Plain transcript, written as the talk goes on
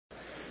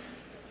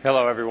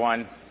Hello,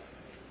 everyone.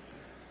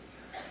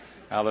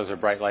 Those are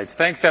bright lights.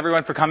 Thanks,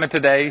 everyone, for coming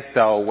today.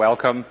 So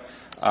welcome.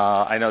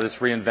 I know this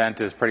reInvent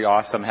is pretty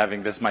awesome.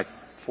 Having this my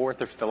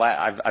fourth or the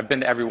last. I've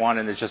been to every one,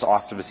 and it's just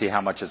awesome to see how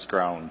much it's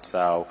grown.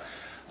 So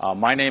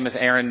my name is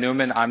Aaron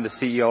Newman. I'm the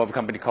CEO of a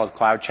company called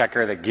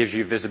CloudCheckr that gives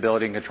you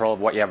visibility and control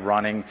of what you have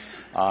running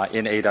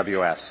in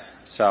AWS.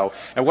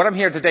 And what I'm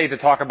here today to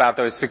talk about,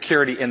 though, is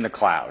security in the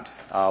cloud.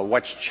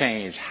 What's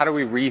changed? How do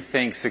we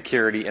rethink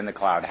security in the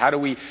cloud? How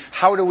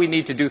do we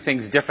need to do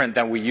things different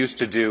than we used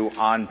to do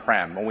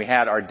on-prem? When we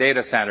had our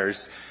data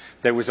centers,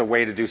 there was a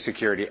way to do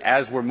security.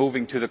 As we're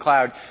moving to the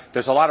cloud,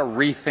 there's a lot of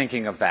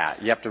rethinking of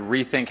that. You have to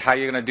rethink how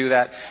you're going to do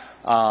that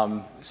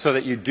so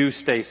that you do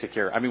stay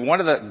secure. I mean, one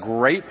of the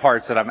great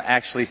parts that I'm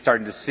actually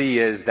starting to see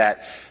is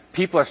that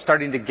people are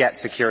starting to get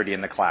security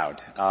in the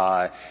cloud.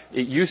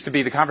 It used to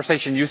be, the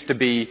conversation used to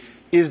be,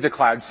 is the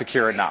cloud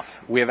secure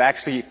enough? We have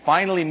actually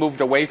finally moved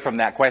away from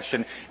that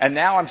question, and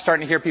now I'm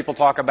starting to hear people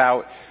talk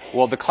about,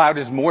 well, the cloud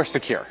is more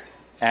secure.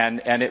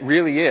 And it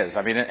really is.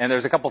 I mean, and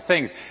there's a couple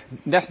things.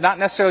 That's not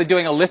necessarily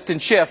doing a lift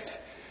and shift.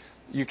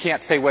 You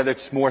can't say whether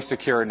it's more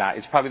secure or not.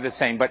 It's probably the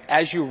same. But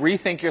as you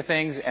rethink your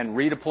things and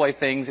redeploy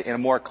things in a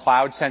more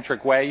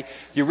cloud-centric way,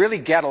 you really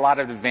get a lot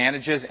of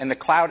advantages, and the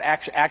cloud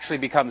actually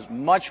becomes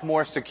much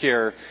more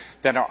secure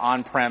than our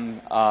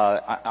on-prem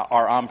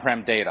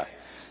data.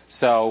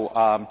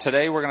 So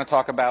today we're going to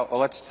talk about,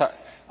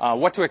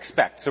 what to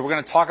expect. So we're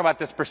going to talk about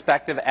this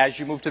perspective as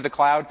you move to the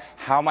cloud.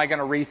 How am I going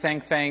to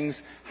rethink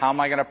things? How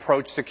am I going to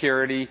approach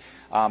security?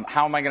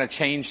 How am I going to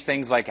change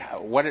things like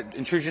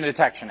intrusion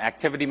detection,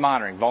 activity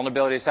monitoring,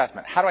 vulnerability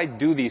assessment? How do I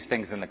do these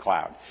things in the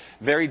cloud?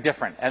 Very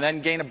different. And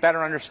then gain a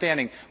better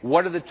understanding.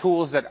 What are the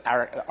tools that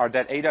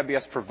that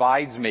AWS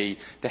provides me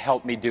to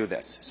help me do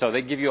this? So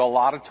they give you a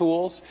lot of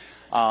tools.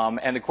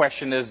 And the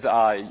question is,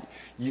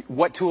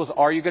 what tools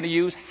are you going to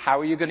use? How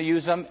are you going to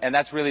use them? And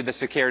that's really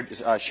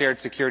the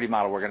shared security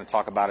model we're going to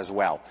talk about as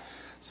well.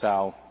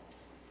 So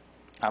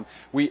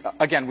we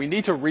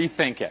need to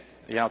rethink it.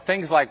 You know,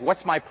 things like,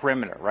 what's my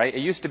perimeter, right?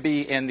 It used to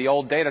be in the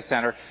old data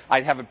center,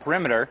 I'd have a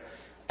perimeter,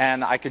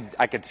 and I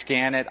could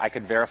scan it, I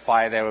could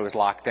verify that it was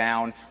locked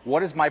down.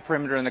 What is my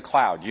perimeter in the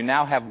cloud? You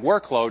now have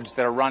workloads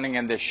that are running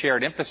in this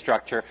shared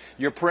infrastructure.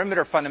 Your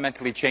perimeter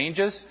fundamentally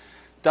changes.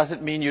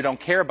 Doesn't mean you don't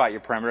care about your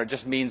perimeter. It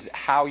just means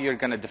how you're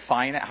going to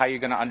define it, how you're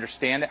going to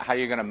understand it, how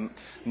you're going to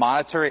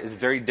monitor it is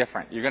very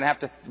different. You're going to have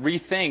to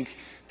rethink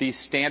these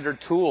standard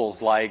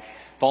tools like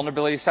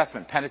vulnerability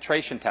assessment,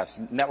 penetration tests,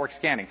 network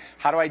scanning.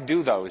 How do I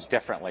do those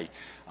differently?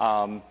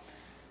 And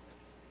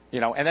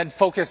then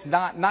focus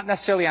not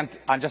necessarily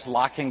on just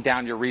locking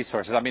down your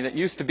resources. I mean, it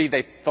used to be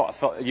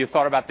you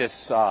thought about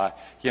this.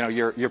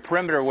 Your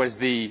perimeter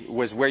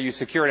was where you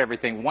secured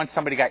everything. Once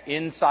somebody got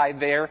inside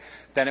there,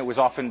 then it was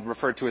often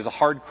referred to as a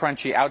hard,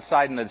 crunchy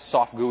outside and the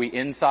soft, gooey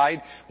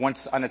inside.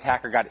 Once an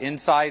attacker got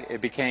inside,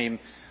 it became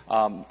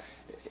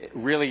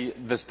really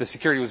the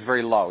security was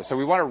very low. So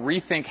we want to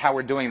rethink how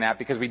we're doing that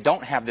because we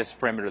don't have this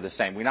perimeter the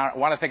same. We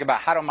want to think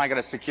about how am I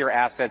going to secure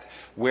assets,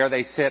 where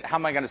they sit, how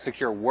am I going to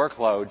secure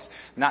workloads,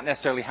 not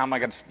necessarily how am I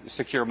going to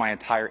secure my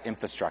entire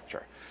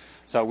infrastructure.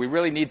 So we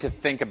really need to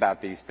think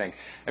about these things.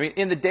 I mean,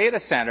 in the data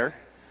center,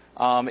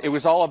 it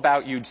was all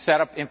about you'd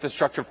set up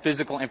infrastructure,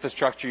 physical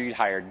infrastructure, you'd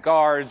hire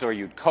guards or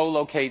you'd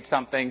co-locate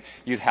something,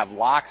 you'd have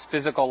locks,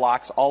 physical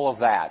locks, all of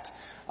that.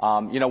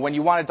 When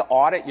you wanted to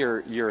audit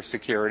your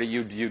security,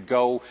 you'd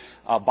go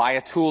buy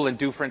a tool and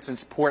do, for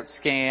instance, port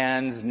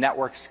scans,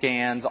 network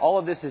scans. All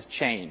of this has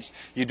changed.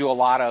 You do a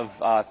lot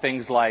of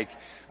things like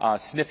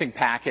sniffing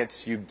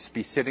packets. You'd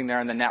be sitting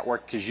there in the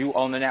network because you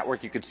own the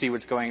network. You could see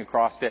what's going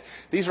across it.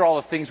 These are all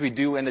the things we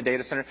do in the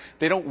data center.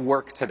 They don't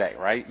work today,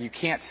 right? You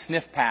can't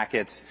sniff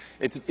packets.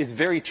 It's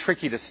very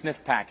tricky to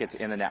sniff packets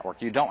in the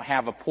network. You don't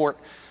have a port.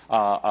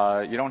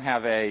 You don't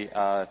have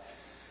a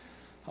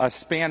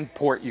span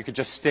port you could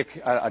just stick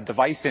a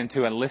device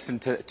into and listen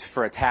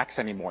for attacks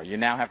anymore. You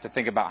now have to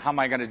think about how am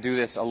I going to do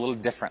this a little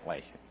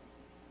differently.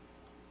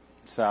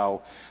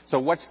 So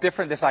what's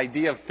different? This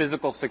idea of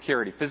physical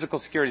security. Physical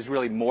security is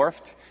really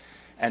morphed,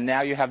 and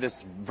now you have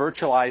this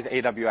virtualized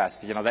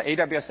AWS. The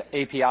AWS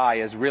API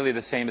is really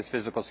the same as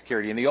physical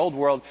security. In the old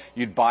world,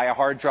 you'd buy a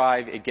hard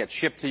drive, it gets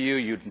shipped to you,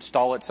 you'd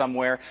install it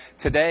somewhere.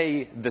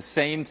 Today, the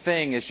same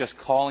thing is just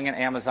calling an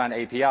Amazon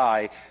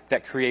API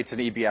that creates an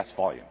EBS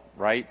volume.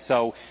 Right?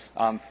 So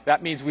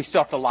that means we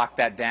still have to lock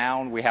that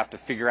down. We have to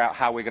figure out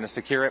how we're going to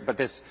secure it. But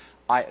these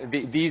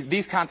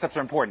concepts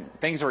are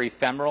important. Things are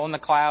ephemeral in the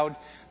cloud.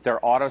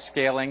 They're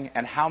auto-scaling.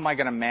 And how am I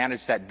going to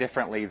manage that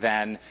differently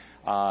than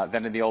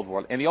in the old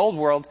world? In the old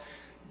world,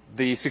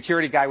 the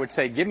security guy would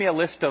say, give me a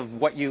list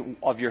of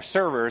your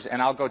servers,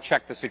 and I'll go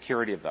check the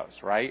security of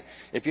those, right?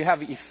 If you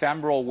have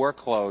ephemeral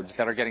workloads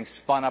that are getting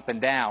spun up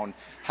and down,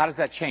 how does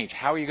that change?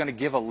 How are you going to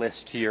give a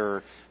list to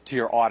your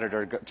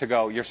auditor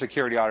your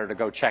security auditor to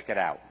go check it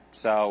out?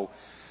 So,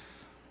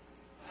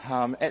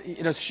 we're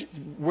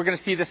going to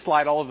see this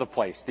slide all over the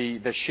place.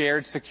 The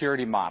shared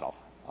security model.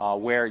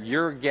 where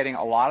you're getting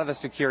a lot of the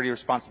security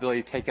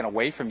responsibility taken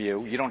away from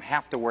you. You don't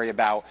have to worry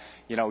about,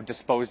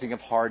 disposing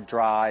of hard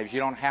drives. You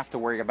don't have to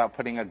worry about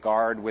putting a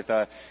guard with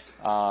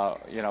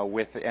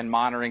and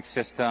monitoring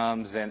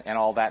systems and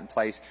all that in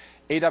place.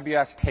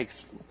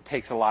 AWS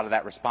takes a lot of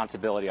that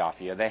responsibility off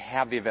you. They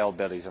have the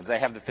availabilities, they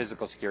have the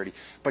physical security,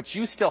 but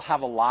you still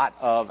have a lot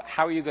of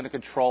how are you going to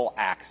control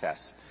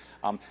access.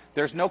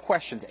 There's no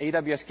questions.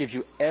 AWS gives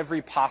you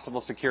every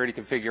possible security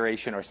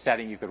configuration or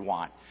setting you could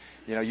want.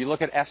 You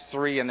look at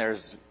S3 and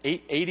there's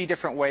 80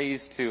 different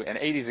ways to, and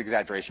 80 is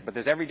exaggeration, but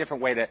there's every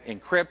different way to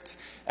encrypt,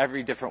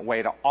 every different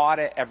way to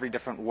audit, every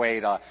different way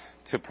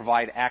to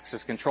provide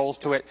access controls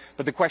to it.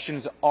 But the question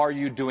is, are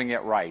you doing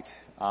it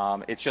right?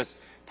 It's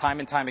just time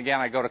and time again,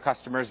 I go to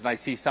customers and I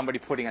see somebody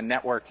putting a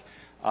network,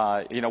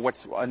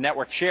 what's a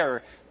network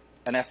share,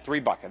 an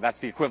S3 bucket. That's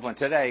the equivalent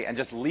today, and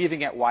just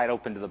leaving it wide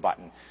open to the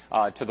button,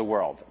 to the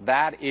world.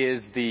 That's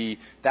the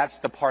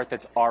part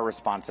that's our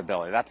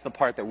responsibility. That's the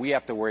part that we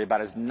have to worry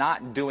about, is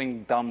not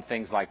doing dumb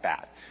things like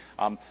that.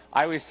 I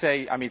always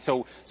say,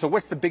 so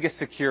what's the biggest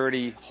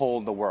security hole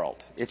in the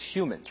world? It's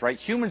humans, right?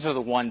 Humans are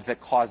the ones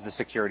that cause the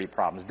security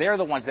problems. They're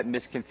the ones that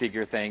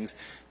misconfigure things.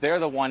 They're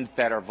the ones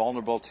that are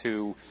vulnerable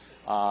to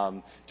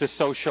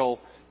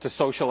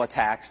social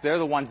attacks. They're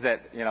the ones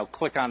that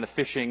click on the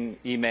phishing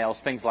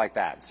emails, things like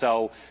that.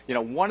 So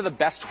one of the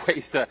best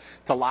ways to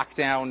lock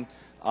down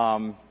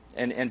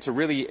and to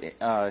really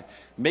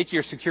make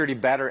your security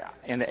better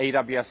in the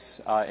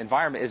AWS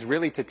environment is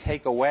really to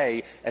take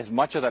away as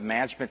much of the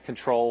management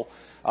control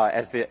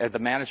as the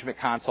management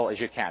console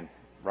as you can.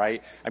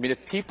 Right?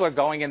 If people are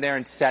going in there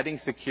and setting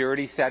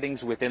security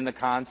settings within the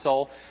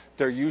console,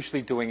 they're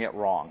usually doing it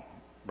wrong.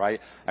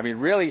 Right?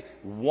 Really,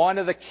 one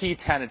of the key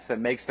tenets that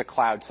makes the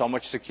cloud so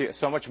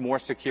much more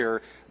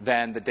secure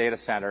than the data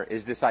center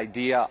is this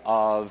idea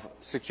of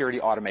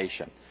security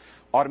automation.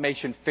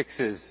 Automation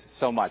fixes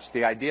so much.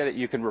 The idea that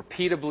you can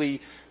repeatably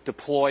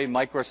deploy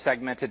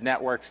micro-segmented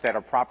networks that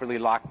are properly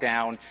locked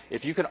down,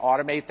 if you can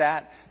automate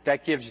that,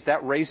 that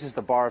raises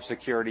the bar of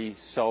security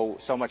so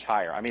much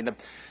higher.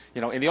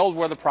 In the old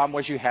world, the problem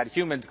was you had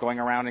humans going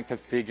around and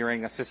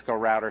configuring a Cisco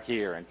router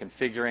here and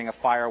configuring a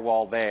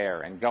firewall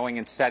there and going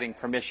and setting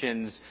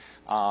permissions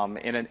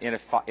in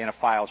a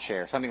file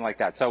share, something like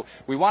that. So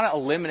we want to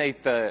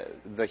eliminate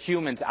the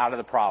humans out of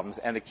the problems,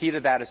 and the key to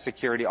that is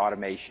security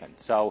automation.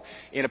 So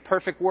in a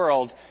perfect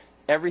world,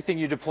 everything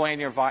you deploy in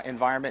your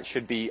environment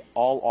should be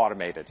all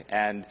automated.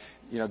 And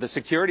the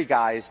security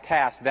guy's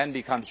task then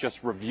becomes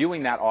just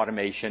reviewing that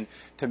automation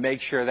to make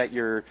sure that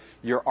you're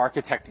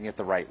architecting it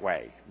the right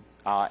way.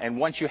 And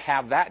once you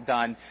have that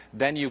done,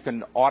 then you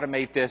can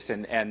automate this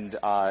and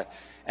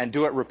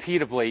do it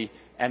repeatably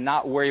and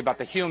not worry about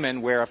the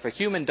human, where if a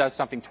human does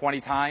something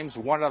 20 times,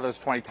 one of those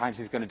 20 times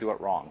he's going to do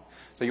it wrong.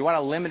 So you want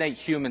to eliminate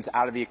humans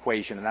out of the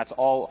equation, and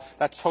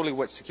that's totally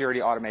what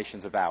security automation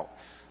is about.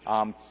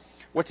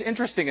 What's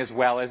interesting as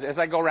well is, as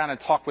I go around and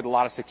talk with a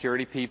lot of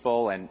security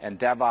people and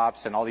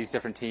DevOps and all these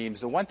different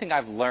teams, the one thing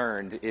I've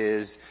learned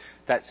is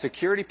that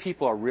security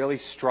people are really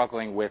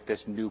struggling with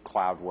this new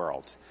cloud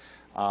world.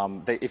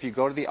 If you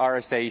go to the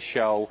RSA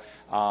show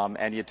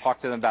and you talk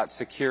to them about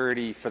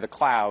security for the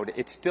cloud,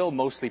 it's still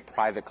mostly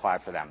private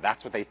cloud for them.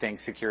 That's what they think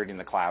security in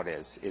the cloud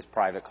is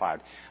private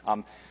cloud.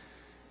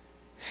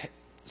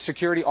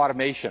 Security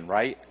automation,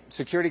 right?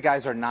 Security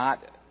guys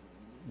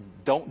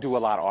don't do a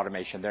lot of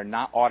automation. They're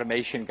not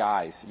automation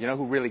guys. You know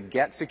who really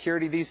get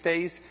security these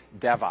days?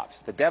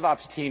 DevOps. The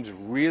DevOps teams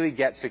really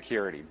get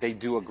security. They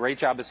do a great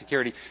job of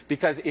security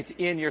because it's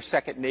in your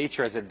second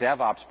nature as a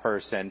DevOps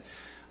person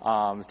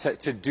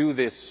to do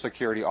this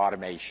security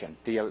automation.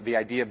 The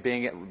idea of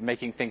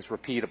making things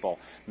repeatable,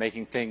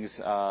 making things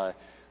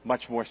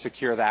much more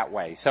secure that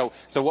way. So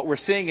what we're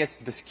seeing is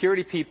the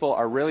security people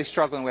are really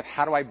struggling with,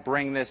 how do I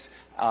bring this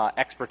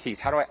expertise?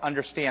 How do I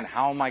understand?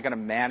 How am I going to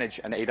manage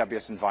an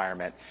AWS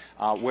environment?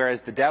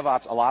 Whereas the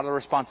DevOps, a lot of the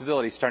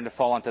responsibility is starting to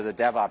fall onto the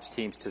DevOps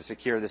teams to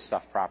secure this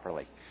stuff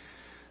properly.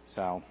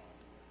 So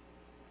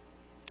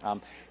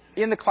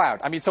in the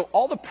cloud, so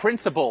all the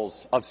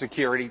principles of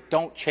security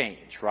don't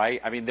change,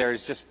 right?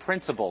 There's just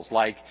principles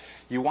like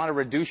you want to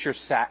reduce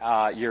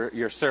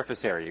your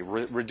surface area,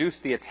 reduce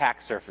the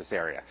attack surface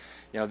area.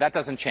 That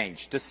doesn't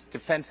change. Just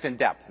defense in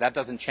depth, that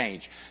doesn't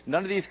change.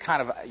 None of these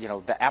kind of,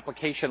 the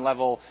application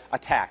level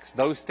attacks,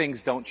 those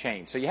things don't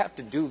change. So you have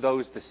to do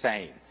those the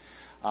same.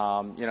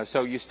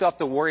 So you still have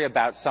to worry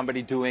about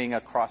somebody doing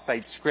a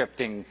cross-site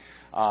scripting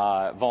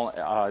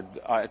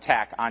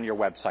attack on your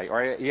website,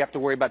 or you have to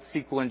worry about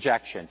SQL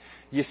injection.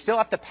 You still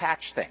have to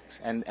patch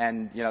things,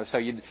 and so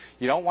you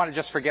don't want to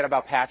just forget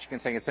about patching and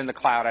saying it's in the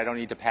cloud, I don't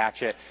need to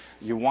patch it.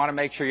 You want to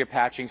make sure you're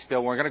patching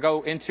still. We're going to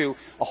go into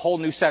a whole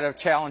new set of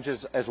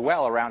challenges as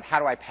well around how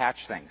do I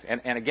patch things. And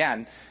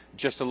again,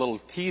 just a little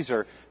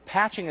teaser,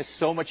 patching is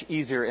so much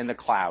easier in the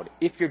cloud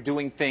if you're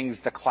doing things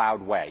the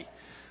cloud way.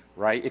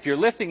 Right? If you're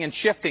lifting and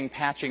shifting,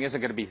 patching isn't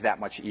going to be that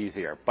much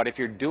easier. But if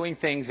you're doing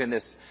things in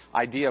this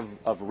idea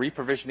of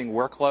reprovisioning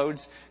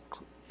workloads,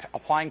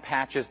 applying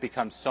patches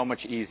becomes so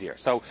much easier.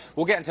 So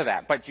we'll get into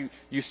that, but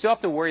you still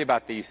have to worry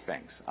about these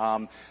things.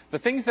 The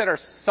things that are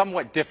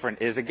somewhat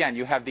different is, again,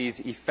 you have these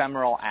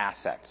ephemeral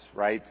assets,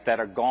 right, that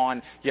are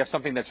gone. You have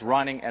something that's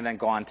running and then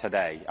gone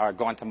today, or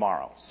gone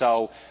tomorrow.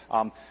 So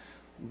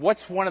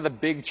what's one of the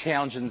big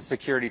challenges in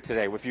security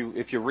today?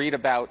 If you read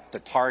about the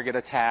target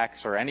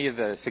attacks or any of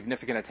the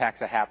significant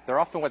attacks that happen, they're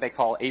often what they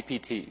call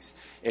APTs,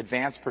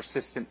 Advanced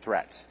Persistent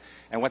Threats.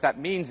 And what that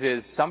means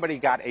is somebody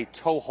got a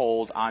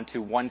toehold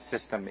onto one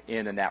system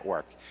in a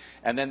network.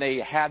 And then they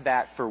had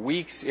that for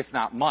weeks, if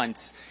not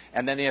months,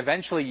 and then they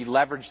eventually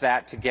leveraged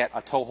that to get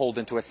a toehold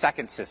into a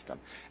second system.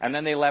 And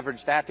then they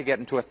leveraged that to get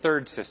into a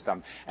third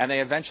system. And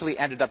they eventually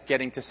ended up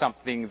getting to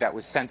something that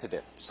was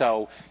sensitive.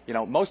 So, you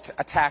know, most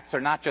attacks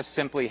are not just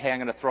simply, hey, I'm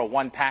going to throw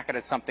one packet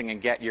at something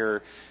and get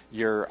your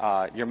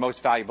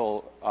most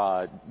valuable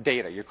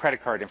data, your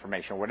credit card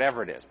information,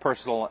 whatever it is,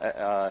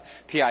 personal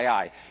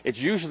PII.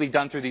 It's usually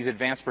done through these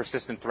advanced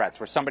persistent threats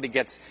where somebody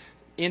gets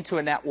into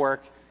a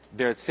network,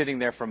 they're sitting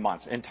there for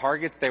months. In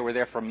targets, they were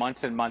there for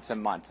months and months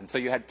and months. And so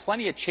you had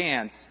plenty of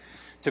chance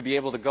to be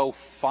able to go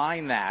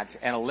find that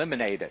and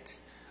eliminate it,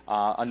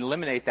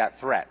 eliminate that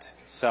threat.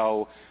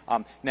 So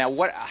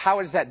now how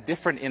is that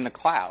different in the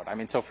cloud? I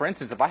mean, so for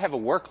instance, if I have a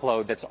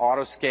workload that's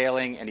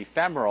auto-scaling and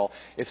ephemeral,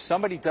 if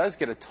somebody does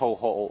get a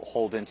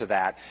toehold into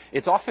that,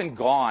 it's often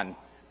gone,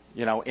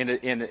 you know,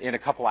 in a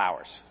couple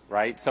hours,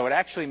 right? So it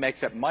actually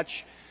makes it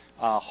much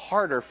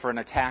harder for an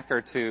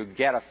attacker to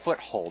get a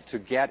foothold, to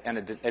get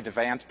an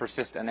advanced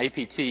persistent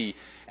APT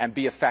and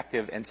be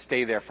effective and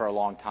stay there for a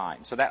long time.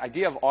 So that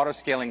idea of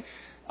auto-scaling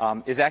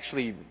is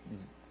actually,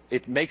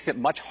 it makes it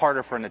much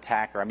harder for an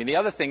attacker. I mean, the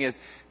other thing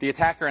is the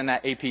attacker in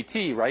that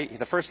APT, right,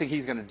 the first thing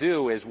he's going to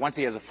do is once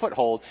he has a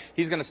foothold,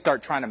 he's going to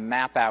start trying to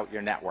map out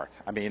your network.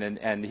 I mean,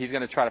 and he's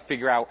going to try to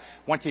figure out,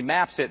 once he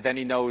maps it, then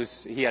he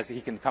knows he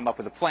can come up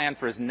with a plan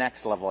for his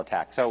next level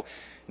attack. So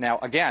now,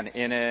 again,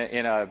 in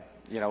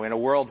a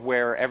world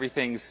where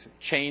everything's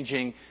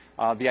changing,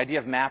 the idea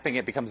of mapping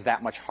it becomes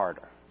that much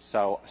harder.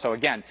 So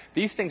again,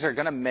 these things are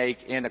going to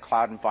make, in a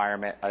cloud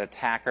environment, an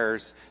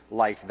attacker's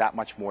life that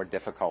much more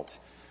difficult.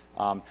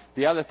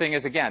 The other thing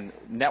is, again,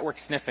 network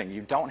sniffing.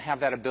 You don't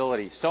have that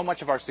ability. So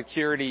much of our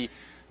security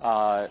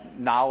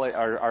knowledge,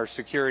 our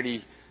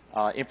security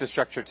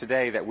infrastructure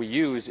today that we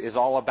use is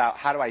all about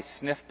how do I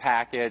sniff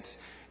packets,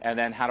 and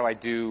then how do I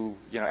do,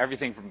 you know,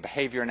 everything from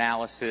behavior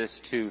analysis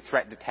to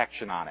threat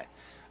detection on it.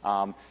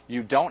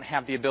 You don't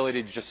have the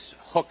ability to just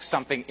hook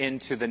something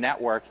into the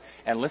network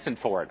and listen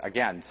for it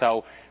again.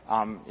 So,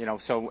 and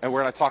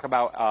we're going to talk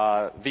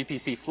about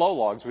VPC flow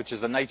logs, which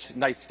is a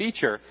nice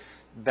feature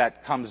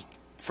that comes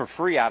for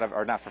free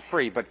or not for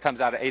free, but comes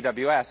out of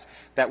AWS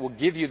that will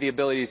give you the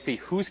ability to see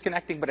who's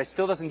connecting, but it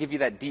still doesn't give you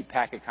that deep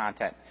packet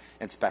content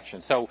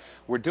inspection. So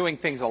we're doing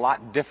things a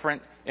lot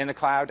different in the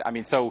cloud. I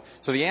mean, so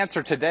the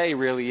answer today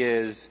really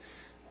is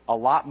a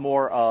lot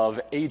more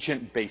of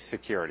agent-based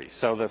security.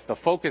 So the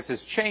focus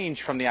has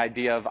changed from the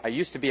idea of, I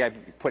used to be,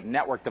 I'd put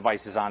network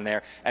devices on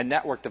there, and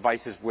network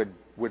devices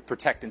would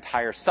protect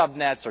entire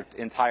subnets or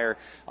entire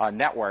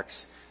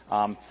networks.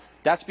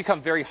 That's become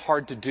very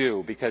hard to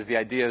do because the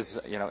idea is,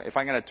 you know, if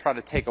I'm going to try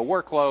to take a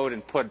workload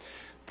and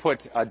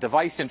put a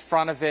device in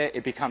front of it,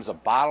 it becomes a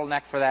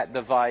bottleneck for that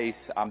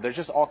device. There's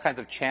just all kinds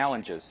of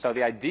challenges. So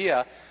the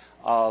idea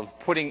of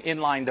putting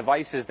inline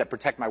devices that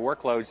protect my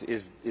workloads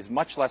is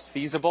much less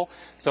feasible.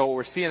 So what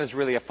we're seeing is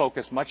really a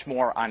focus much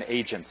more on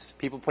agents,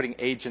 people putting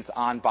agents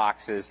on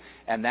boxes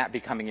and that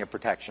becoming your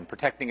protection,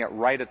 protecting it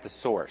right at the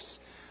source.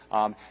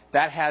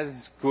 That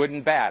has good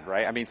and bad,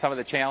 right? I mean, some of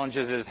the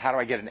challenges is how do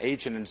I get an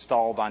agent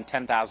installed on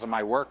 10,000 of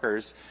my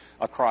workers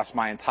across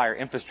my entire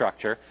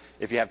infrastructure?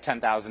 If you have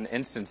 10,000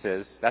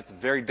 instances, that's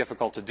very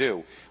difficult to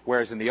do.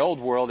 Whereas in the old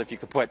world, if you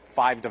could put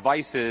 5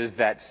 devices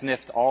that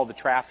sniffed all the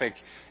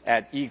traffic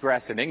at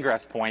egress and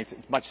ingress points,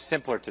 it's much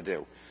simpler to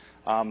do.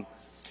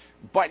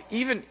 But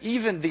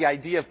even the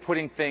idea of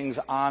putting things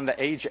on the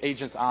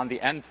agents on the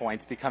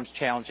endpoints becomes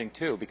challenging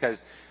too,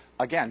 because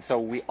again, so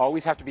we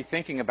always have to be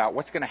thinking about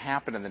what's going to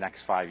happen in the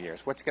next 5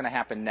 years. What's going to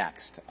happen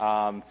next?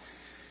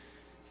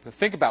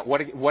 Think about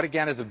what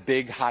again is a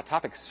big hot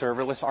topic: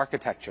 serverless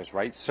architectures,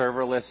 right?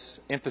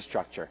 Serverless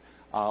infrastructure.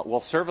 Well,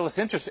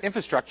 serverless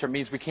infrastructure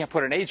means we can't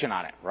put an agent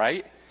on it,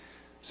 right?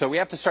 So we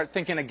have to start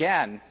thinking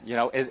again. You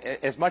know,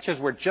 as much as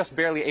we're just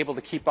barely able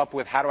to keep up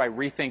with how do I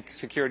rethink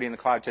security in the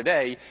cloud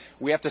today,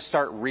 we have to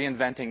start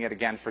reinventing it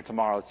again for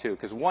tomorrow too.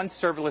 Because once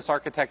serverless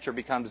architecture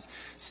becomes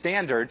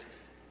standard,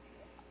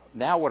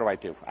 now what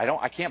do?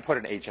 I can't put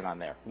an agent on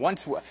there.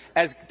 Once,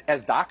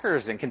 as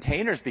Dockers and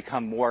containers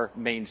become more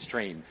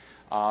mainstream,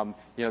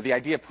 the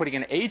idea of putting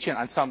an agent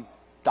on some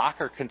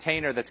Docker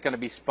container that's going to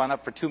be spun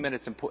up for 2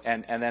 minutes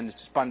and then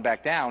spun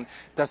back down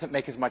doesn't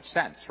make as much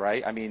sense,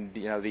 right? I mean,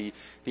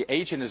 the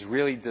agent is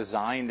really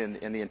designed,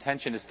 and the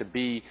intention is to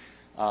be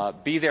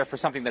there for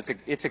something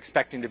it's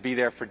expecting to be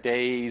there for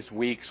days,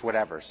 weeks,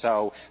 whatever.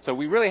 So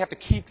we really have to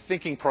keep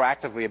thinking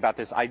proactively about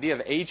this idea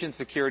of agent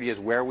security is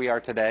where we are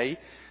today.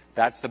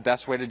 That's the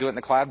best way to do it in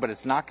the cloud, but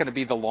it's not going to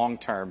be the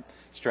long-term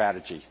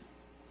strategy.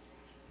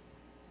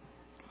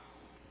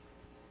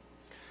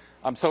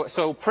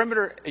 So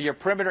perimeter, your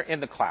perimeter in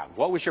the cloud.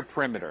 What was your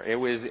perimeter?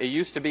 It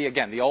used to be,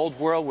 again, the old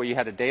world where you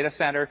had a data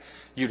center.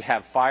 You'd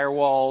have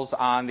firewalls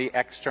on the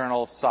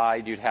external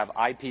side. You'd have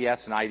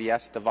IPS and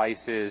IDS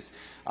devices.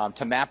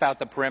 To map out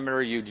the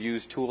perimeter, you'd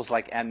use tools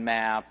like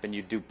Nmap, and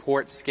you'd do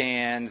port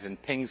scans and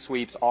ping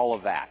sweeps, all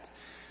of that.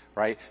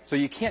 Right? So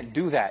you can't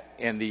do that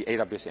in the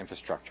AWS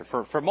infrastructure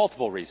for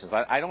multiple reasons.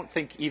 I don't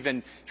think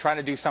even trying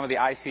to do some of the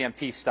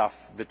ICMP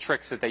stuff, the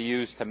tricks that they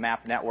use to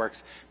map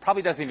networks,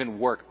 probably doesn't even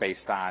work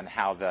based on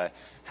how the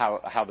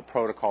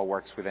protocol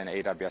works within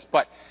AWS.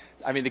 But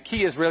I mean, the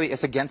key is really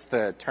it's against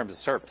the terms of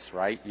service,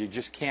 right? You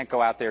just can't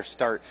go out there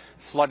start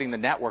flooding the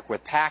network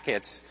with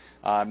packets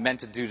meant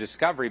to do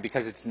discovery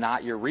because it's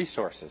not your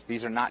resources.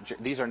 These are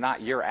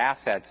not your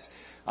assets.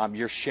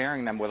 You're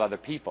sharing them with other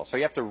people. So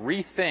you have to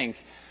rethink.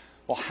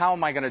 Well, how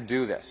am I going to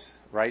do this,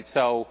 right?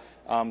 So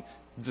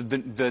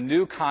the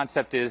new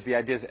concept is, the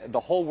idea is the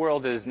whole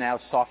world is now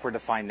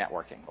software-defined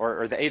networking,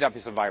 or the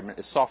AWS environment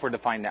is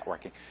software-defined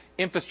networking.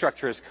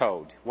 Infrastructure is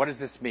code. What does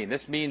this mean?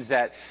 This means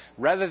that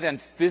rather than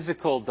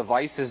physical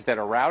devices that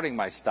are routing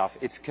my stuff,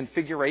 it's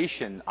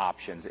configuration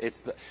options.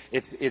 It's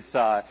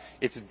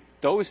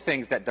those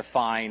things that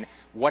define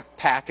what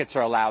packets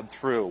are allowed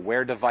through,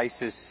 where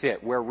devices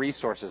sit, where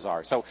resources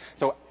are. So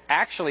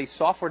actually,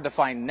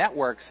 software-defined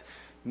networks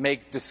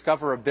make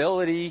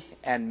discoverability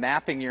and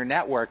mapping your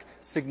network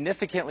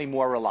significantly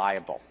more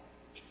reliable,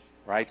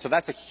 right? So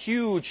that's a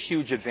huge,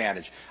 huge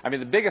advantage. I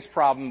mean, the biggest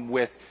problem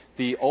with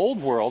the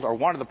old world, or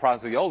one of the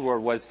problems of the old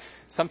world, was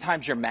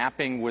sometimes your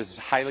mapping was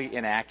highly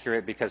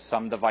inaccurate because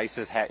some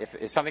devices had,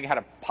 if something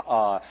had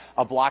a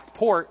blocked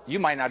port, you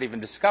might not even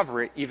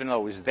discover it even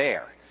though it was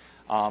there.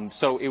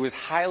 So it was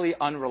highly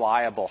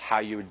unreliable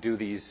how you would do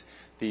these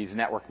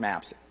network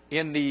maps.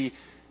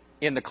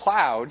 In the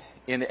cloud,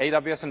 in the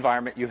AWS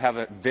environment, you have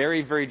a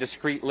very, very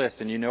discrete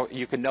list, and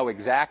you can know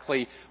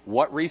exactly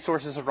what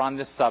resources are on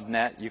this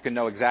subnet. You can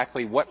know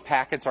exactly what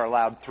packets are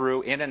allowed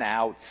through, in and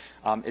out.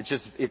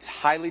 It's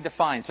highly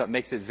defined, so it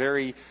makes it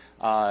very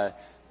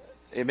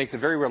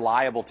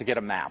reliable to get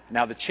a map.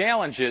 Now, the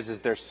challenge is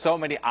there's so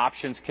many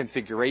options,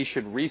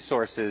 configuration,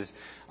 resources,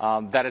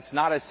 that it's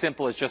not as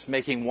simple as just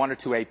making one or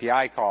two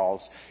API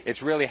calls.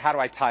 It's really, how do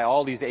I tie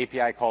all these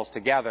API calls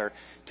together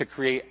to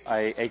create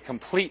a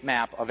complete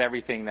map of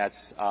everything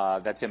that's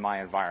in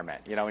my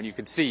environment. And you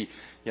can see,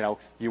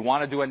 you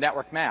want to do a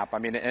network map. I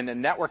mean, and a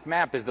network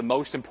map is the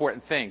most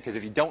important thing, because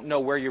if you don't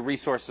know where your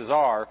resources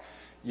are,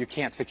 you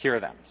can't secure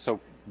them. So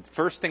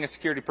first thing a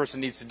security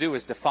person needs to do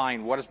is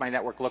define, what does my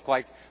network look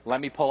like? Let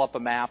me pull up a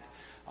map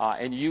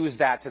and use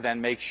that to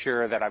then make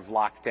sure that I've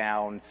locked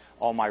down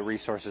all my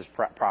resources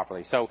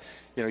properly. So,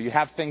 you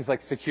have things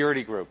like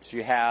security groups,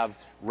 you have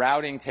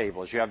routing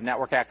tables, you have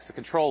network access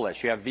control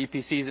lists, you have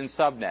VPCs and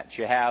subnets,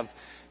 you have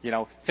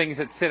things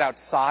that sit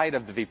outside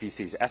of the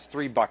VPCs,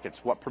 S3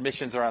 buckets, what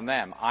permissions are on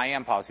them,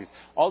 IAM policies.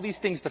 All these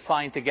things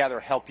defined together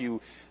help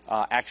you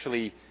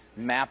actually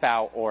map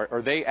out,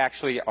 or they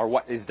actually are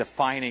what is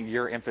defining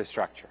your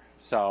infrastructure.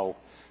 So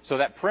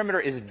that perimeter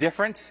is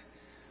different,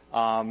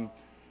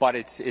 but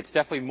it's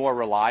definitely more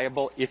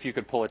reliable if you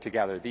could pull it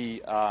together.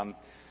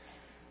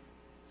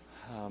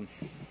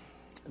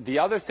 The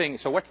other thing,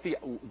 so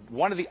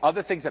one of the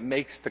other things that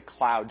makes the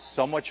cloud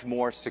so much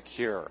more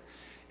secure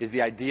is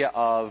the idea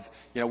of,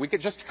 we could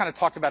just kind of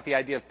talked about the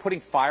idea of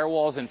putting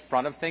firewalls in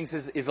front of things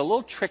is a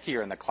little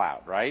trickier in the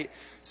cloud, right?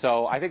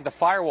 So I think the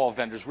firewall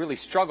vendors really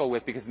struggle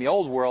with, because in the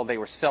old world they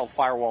were sell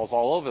firewalls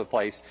all over the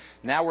place.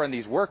 Now we're in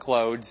these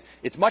workloads.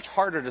 It's much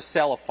harder to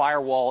sell a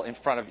firewall in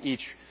front of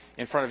each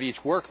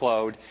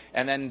workload,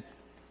 and then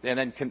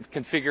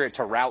configure it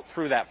to route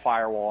through that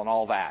firewall and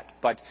all that.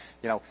 But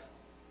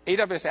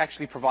AWS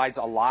actually provides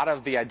a lot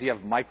of the idea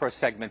of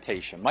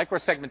microsegmentation.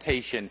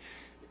 Microsegmentation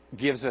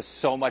gives us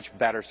so much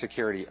better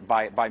security.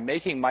 By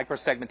making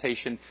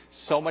microsegmentation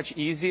so much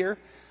easier,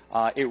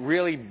 it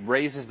really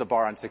raises the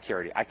bar on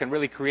security. I can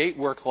really create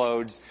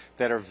workloads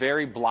that are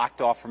very blocked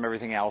off from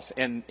everything else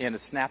in a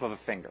snap of a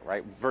finger,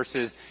 right?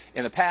 Versus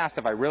in the past,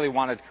 if I really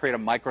wanted to create a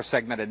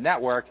microsegmented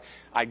network,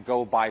 I'd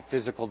go buy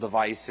physical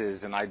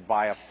devices, and I'd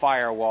buy a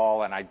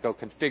firewall, and I'd go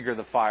configure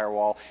the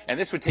firewall, and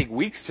this would take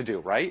weeks to do,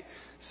 right?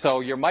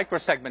 So your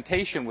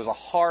microsegmentation was a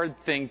hard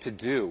thing to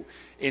do.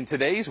 In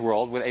today's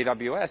world with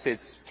AWS,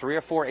 it's 3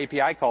 or 4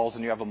 API calls,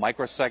 and you have a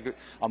microsegmented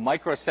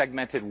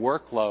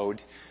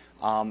workload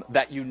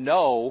that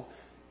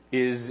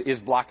is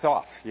blocked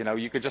off.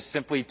 You could just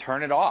simply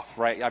turn it off,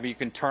 right? I mean, you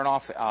can turn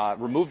off,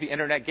 remove the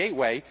internet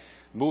gateway,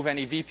 move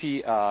any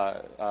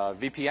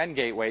VPN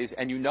gateways,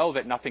 and you know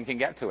that nothing can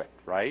get to it,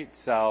 right?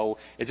 So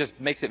it just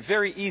makes it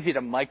very easy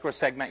to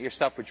microsegment your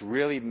stuff, which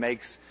really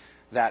makes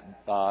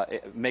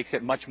it makes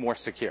it much more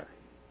secure.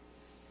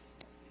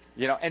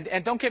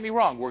 And don't get me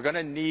wrong, we're going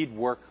to need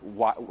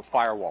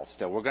firewalls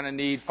still. We're going to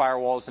need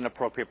firewalls in an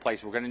appropriate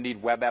place. We're going to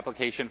need web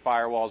application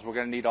firewalls. We're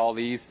going to need all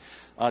these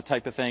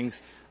type of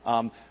things.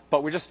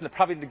 But we're just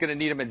probably going to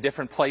need them in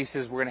different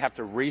places. We're going to have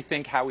to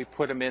rethink how we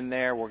put them in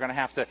there. We're going to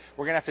have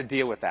to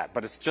deal with that.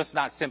 But it's just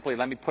not simply,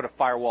 let me put a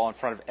firewall in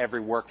front of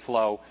every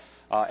workflow,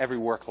 every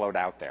workload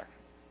out there.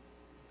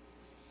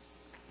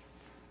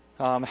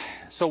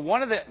 So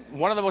one of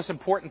the most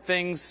important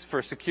things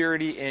for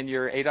security in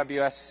your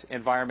AWS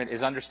environment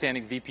is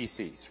understanding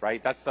VPCs,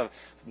 right? That's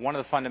one of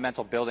the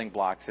fundamental building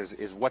blocks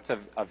is what's a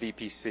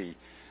VPC.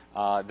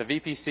 The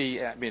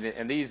VPC, I mean,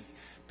 and these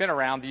been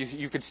around.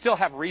 You could still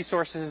have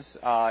resources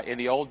in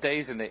the old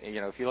days, and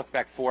if you look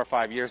back 4 or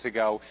 5 years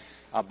ago,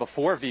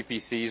 before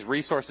VPCs,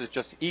 resources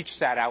just each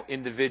sat out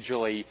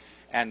individually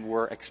and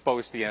were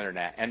exposed to the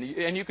internet.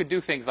 And you could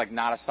do things like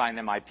not assign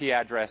them IP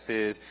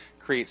addresses,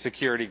 create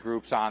security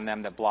groups on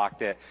them that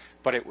blocked it,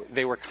 but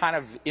they were kind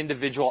of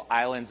individual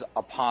islands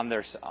upon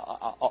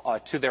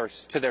to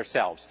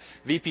themselves.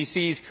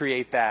 VPCs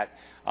create that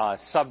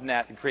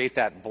subnet and create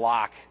that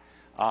block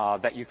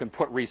that you can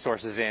put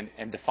resources in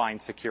and define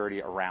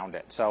security around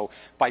it. So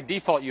by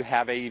default, you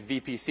have a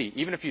VPC.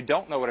 Even if you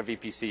don't know what a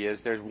VPC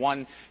is, there's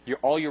one.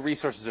 All your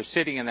resources are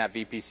sitting in that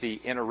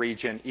VPC in a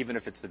region, even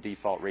if it's the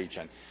default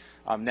region.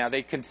 Now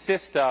they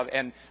consist of,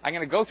 and I'm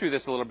going to go through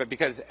this a little bit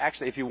because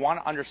actually, if you want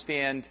to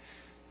understand,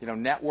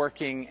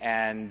 networking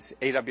and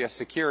AWS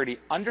security,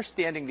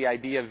 understanding the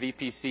idea of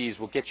VPCs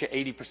will get you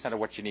 80% of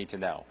what you need to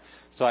know.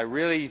 So I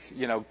really,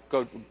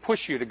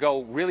 push you to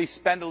go really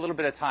spend a little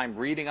bit of time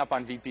reading up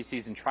on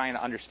VPCs and trying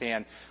to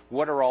understand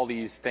what are all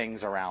these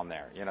things around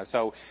there.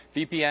 So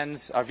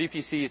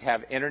VPCs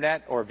have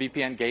internet or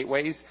VPN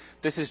gateways.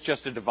 This is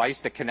just a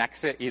device that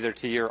connects it either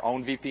to your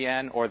own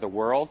VPN or the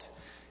world.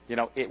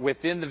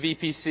 Within the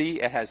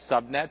VPC, it has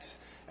subnets.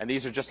 And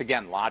these are just,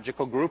 again,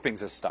 logical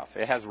groupings of stuff.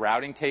 It has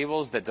routing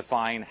tables that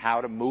define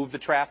how to move the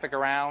traffic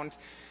around.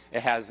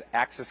 It has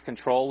access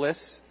control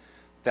lists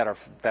that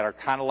are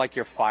kind of like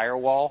your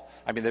firewall.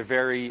 I mean, they're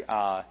very,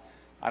 I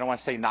don't want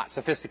to say not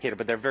sophisticated,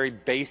 but they're very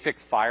basic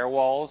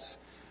firewalls.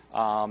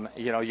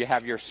 You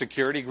have your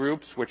security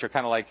groups, which are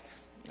kind of like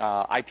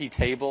IP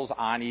tables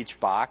on each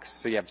box.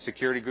 So you have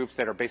security groups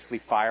that are basically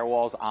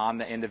firewalls on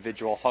the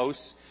individual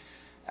hosts.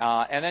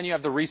 And then you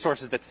have the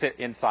resources that sit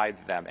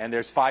inside them. And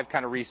there's 5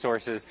 kind of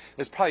resources.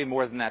 There's probably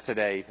more than that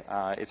today.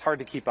 It's hard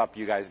to keep up,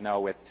 you guys know,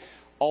 with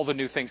all the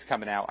new things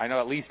coming out. I know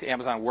at least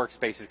Amazon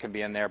Workspaces can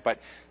be in there. But,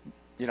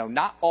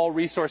 not all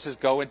resources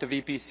go into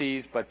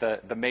VPCs, but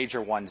the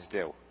major ones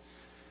do.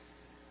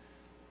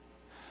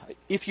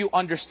 If you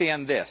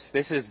understand this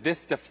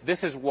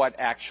is what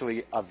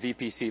actually a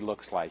VPC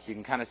looks like. You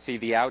can kind of see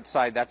the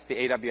outside. That's the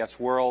AWS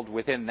world.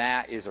 Within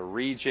that is a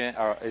region,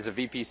 or is a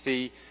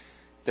VPC.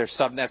 There's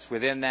subnets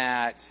within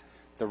that.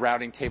 The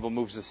routing table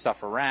moves the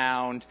stuff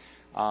around,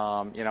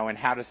 and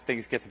how does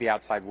things get to the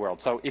outside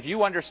world? So if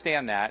you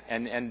understand that,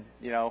 and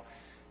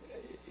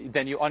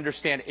then you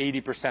understand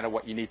 80% of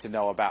what you need to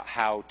know about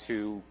how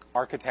to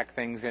architect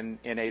things in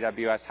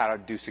AWS, how to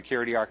do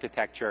security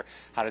architecture,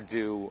 how to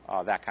do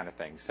that kind of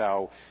thing.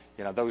 So,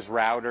 those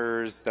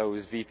routers,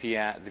 those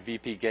VPN,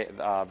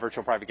 the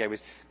virtual private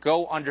gateways,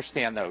 go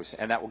understand those,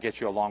 and that will get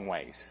you a long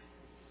ways.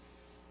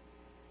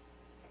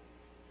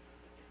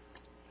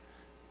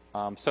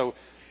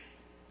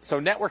 So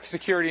network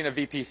security in a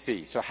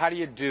VPC. So how do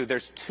you do?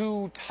 There's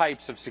 2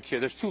 types of security.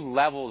 There's 2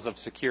 levels of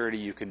security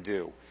you can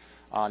do.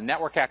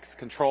 Network access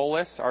control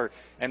lists,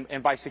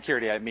 and by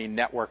security I mean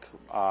network.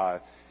 How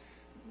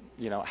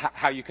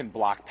you can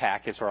block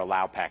packets or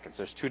allow packets.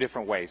 There's 2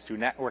 different ways: through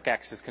network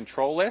access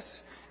control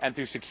lists and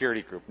through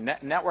security group.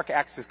 Network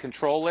access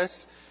control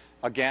lists.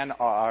 They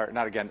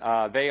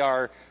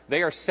are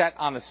set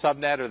on the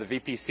subnet or the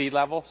VPC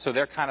level, so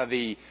they're kind of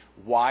the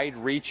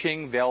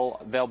wide-reaching.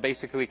 They'll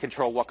basically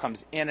control what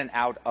comes in and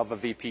out of a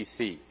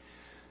VPC.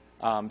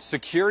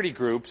 Security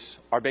groups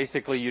are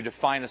basically you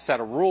define a set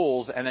of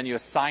rules and then you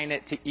assign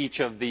it to each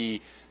of the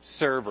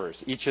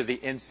servers, each of the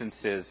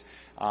instances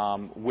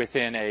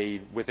within a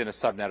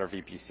subnet or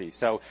VPC.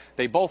 So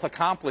they both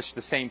accomplish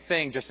the same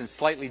thing, just in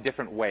slightly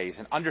different ways.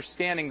 And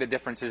understanding the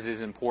differences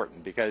is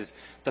important because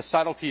the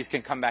subtleties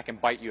can come back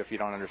and bite you if you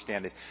don't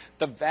understand these.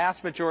 The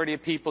vast majority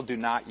of people do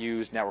not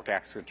use network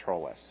access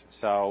control lists.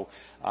 So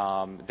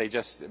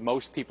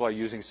most people are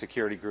using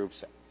security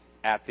groups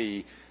at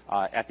the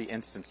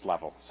instance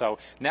level. So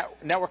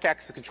network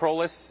access control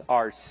lists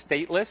are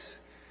stateless.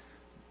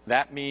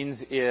 That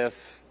means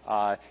if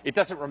it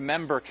doesn't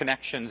remember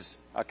connections,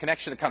 a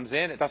connection that comes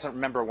in, it doesn't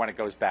remember when it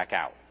goes back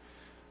out,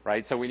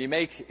 right? So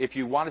if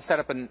you want to set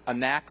up a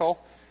NACL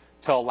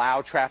to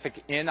allow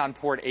traffic in on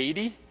port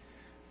 80,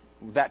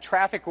 that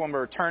traffic when it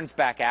returns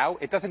back out,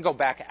 it doesn't go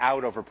back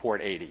out over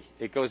port 80.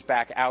 It goes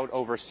back out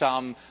over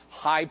some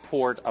high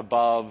port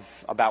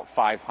above about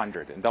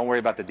 500. And don't worry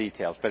about the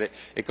details, but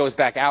it goes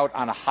back out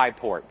on a high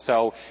port.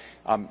 So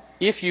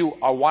if you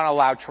want to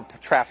allow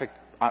traffic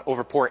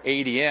over port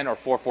 80 in or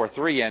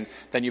 443 in,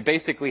 then you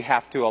basically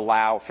have to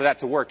allow, for that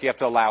to work, you have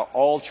to allow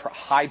all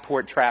high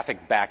port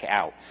traffic back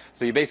out.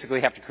 So you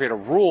basically have to create a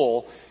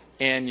rule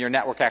in your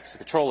network access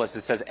control list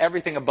that says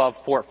everything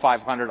above port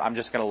 500, I'm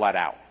just going to let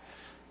out.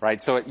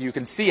 Right, so you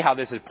can see how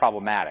this is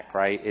problematic,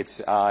 right?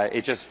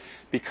 It just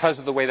because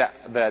of the way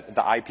that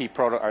the IP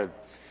protocol or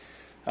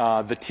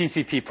the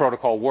TCP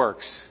protocol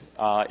works,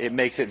 it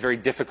makes it very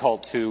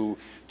difficult to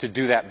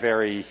do that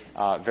very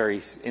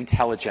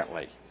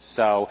intelligently.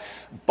 So,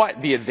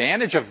 but the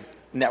advantage of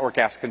network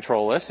access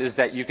control list is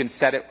that you can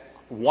set it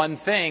one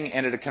thing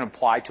and it can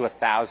apply to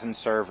 1,000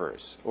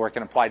 servers, or it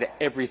can apply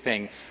to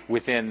everything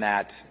within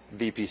that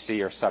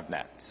VPC or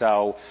subnet.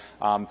 So,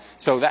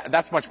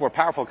 that's much more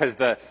powerful, because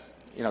the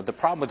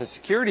problem with the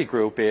security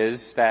group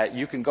is that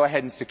you can go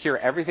ahead and secure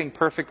everything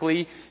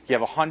perfectly. You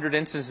have 100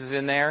 instances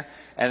in there,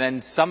 and then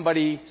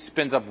somebody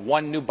spins up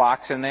one new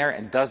box in there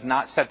and does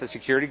not set the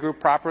security group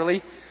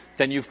properly,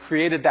 then you've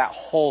created that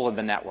hole in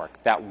the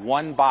network. That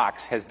one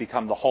box has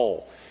become the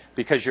hole,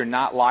 because you're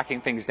not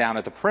locking things down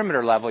at the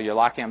perimeter level, you're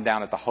locking them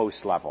down at the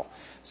host level.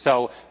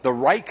 So the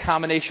right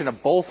combination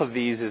of both of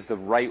these is the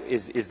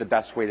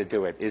best way to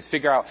do it, is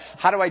figure out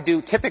how do I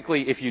do,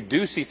 typically if you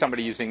do see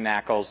somebody using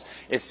NACLs,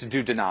 is to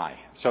do deny.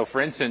 So for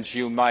instance,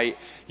 you might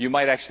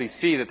actually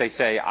see that they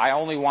say, I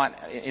only want,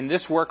 in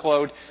this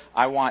workload,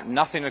 I want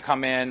nothing to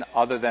come in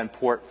other than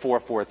port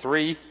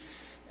 443.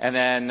 And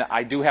then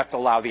I do have to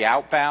allow the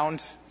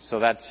outbound, so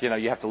that's,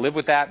 you have to live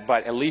with that,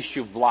 but at least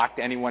you've blocked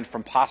anyone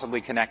from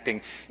possibly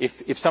connecting.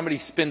 If somebody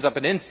spins up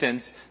an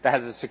instance that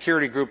has a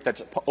security group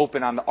that's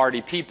open on the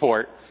RDP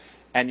port,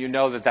 and you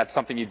know that that's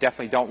something you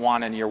definitely don't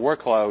want in your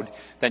workload,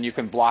 then you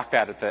can block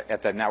that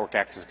at the network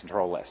access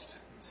control list.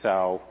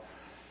 So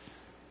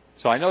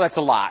I know that's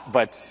a lot,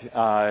 but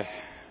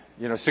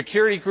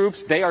security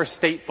groups, they are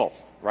stateful,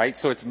 right?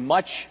 So it's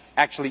much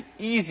actually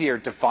easier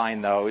to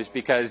find those,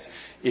 because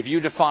if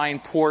you define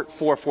port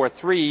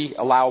 443,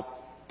 allow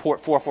port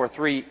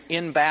 443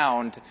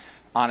 inbound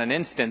on an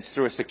instance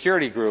through a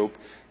security group,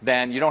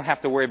 then you don't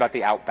have to worry about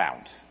the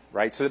outbound,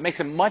 right? So it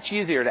makes it much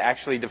easier to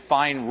actually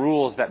define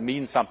rules that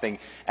mean something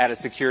at a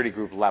security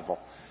group level.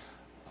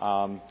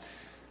 And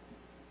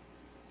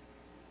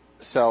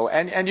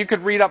you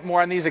could read up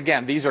more on these.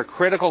 Again, these are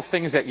critical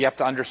things that you have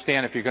to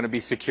understand if you're going to be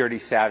security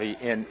savvy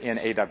in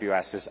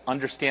AWS, is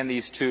understand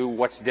these two,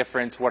 what's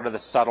different, what are the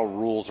subtle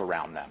rules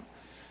around them.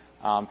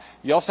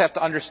 You also have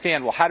to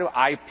understand, well, how do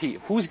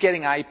who's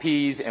getting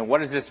IPs, and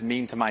what does this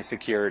mean to my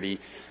security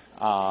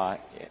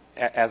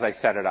as I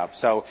set it up?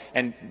 So,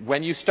 and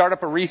when you start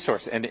up a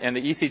resource, and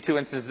the EC2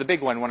 instance is the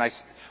big one, when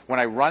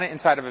I run it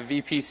inside of a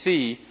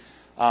VPC,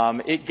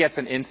 it gets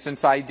an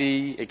instance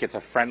ID, it gets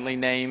a friendly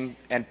name,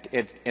 and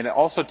it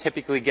also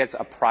typically gets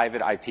a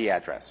private IP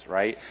address,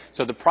 right?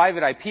 So the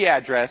private IP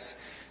address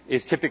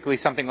is typically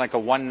something like a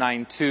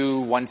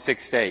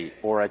 192.168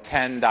 or a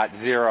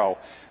 10.0.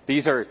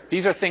 These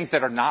are things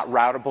that are not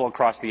routable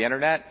across the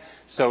internet.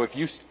 So if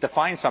you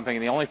define something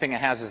and the only thing it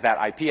has is that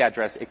IP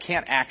address, it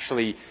can't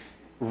actually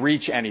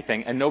reach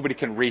anything, and nobody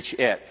can reach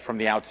it from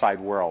the outside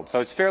world. So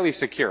it's fairly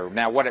secure.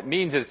 Now, what it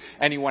means is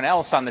anyone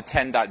else on the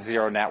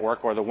 10.0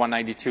 network or the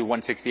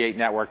 192.168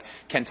 network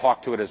can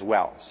talk to it as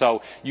well.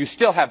 So you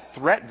still have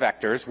threat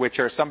vectors, which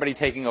are somebody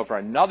taking over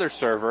another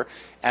server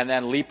and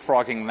then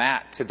leapfrogging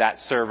that to that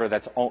server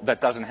that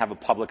doesn't have a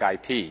public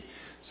IP.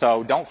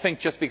 So don't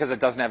think just because it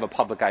doesn't have a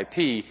public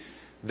IP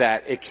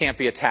that it can't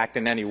be attacked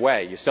in any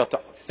way. You still have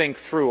to think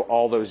through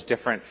all those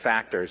different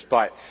factors.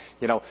 But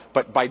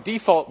by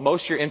default,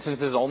 most of your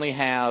instances only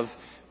have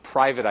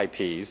private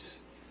IPs.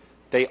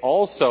 They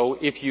also,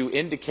 if you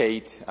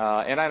indicate,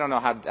 and I don't know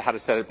how to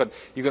set it, but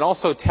you can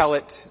also tell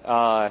it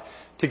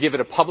to give it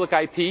a public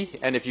IP.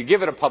 And if you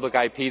give it a public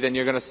IP, then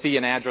you're going to see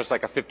an address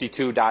like a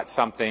 52 dot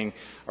something,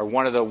 or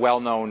one of the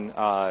well-known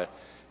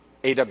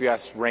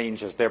AWS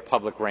ranges, their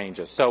public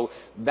ranges. So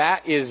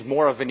that is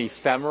more of an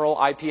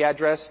ephemeral IP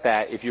address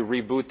that if you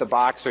reboot the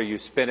box or you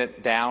spin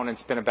it down and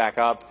spin it back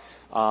up,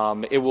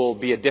 it will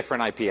be a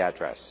different IP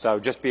address. So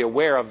just be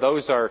aware of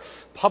those are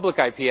public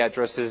IP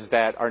addresses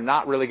that are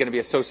not really going to be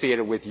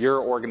associated with your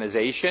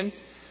organization,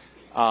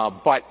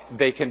 but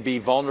they can be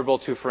vulnerable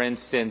to, for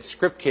instance,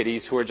 script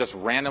kiddies who are just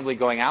randomly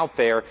going out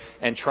there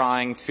and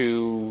trying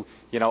to,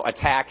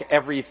 attack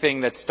everything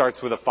that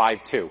starts with a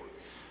 5.2.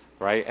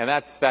 Right, and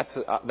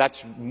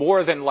that's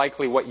more than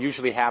likely what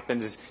usually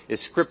happens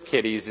is script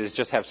kiddies is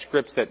just have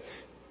scripts that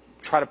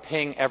try to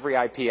ping every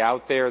IP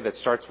out there that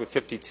starts with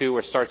 52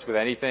 or starts with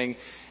anything,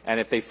 and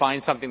if they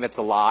find something that's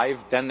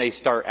alive, then they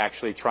start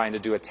actually trying to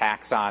do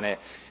attacks on it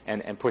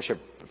and push it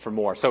for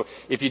more. So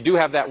if you do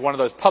have that one of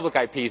those public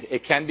IPs,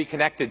 it can be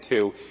connected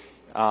to,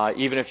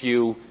 even if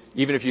you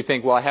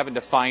think, well, I haven't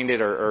defined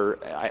it or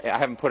I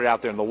haven't put it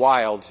out there in the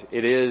wild,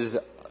 it is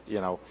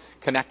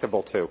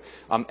connectable to.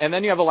 And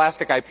then you have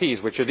elastic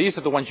IPs, which these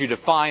are the ones you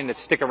define that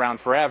stick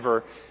around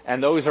forever,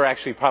 and those are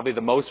actually probably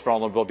the most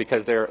vulnerable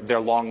because they're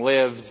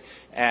long-lived,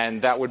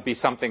 and that would be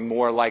something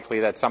more likely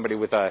that somebody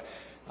with an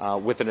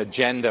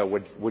agenda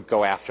would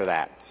go after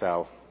that.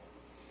 So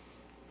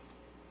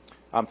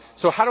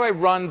how do I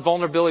run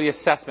vulnerability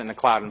assessment in the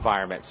cloud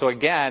environment? So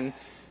again,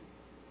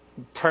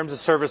 terms of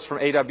service from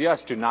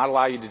AWS do not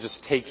allow you to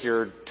just take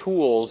your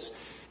tools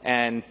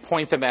and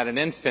point them at an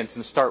instance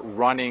and start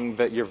running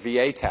your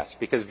VA test,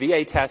 because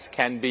VA tests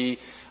can be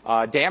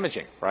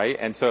damaging, right?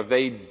 And so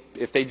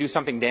if they do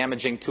something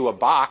damaging to a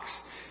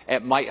box,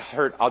 it might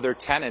hurt other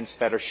tenants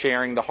that are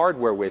sharing the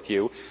hardware with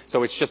you.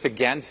 So it's just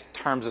against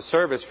terms of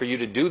service for you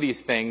to do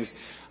these things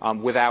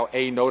without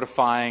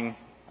notifying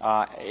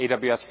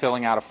AWS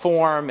filling out a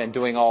form and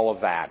doing all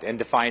of that and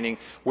defining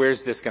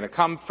where's this going to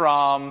come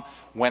from,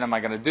 when am I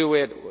going to do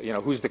it,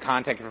 who's the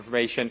contact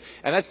information.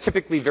 And that's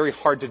typically very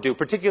hard to do,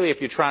 particularly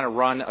if you're trying to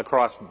run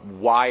across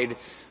wide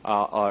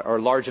or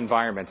large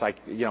environments. Like,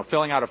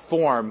 filling out a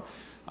form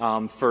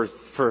for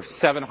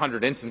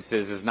 700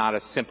 instances is not a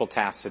simple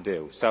task to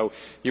do. So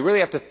you really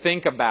have to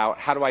think about,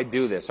 how do I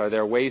do this? Are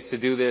there ways to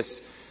do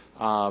this,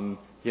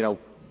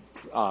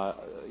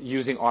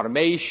 using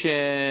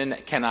automation?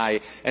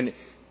 And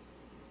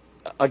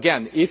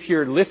again, if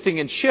you're lifting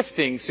and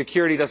shifting,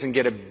 security doesn't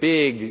get a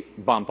big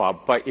bump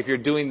up. But if you're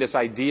doing this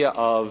idea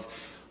of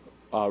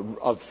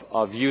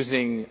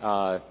using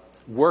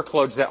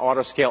workloads that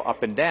auto-scale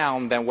up and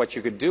down, then what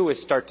you could do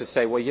is start to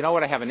say, well, you know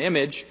what, I have an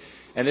image,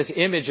 and this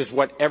image is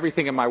what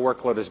everything in my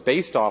workload is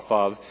based off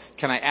of.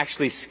 Can I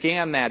actually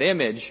scan that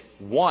image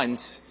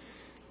once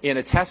in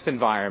a test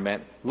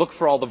environment, look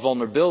for all the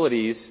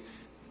vulnerabilities,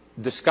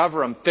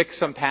 discover them, fix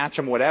them, patch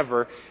them,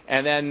 whatever,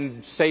 and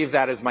then save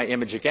that as my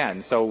image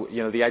again. So,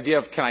 the idea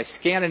of, can I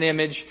scan an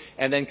image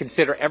and then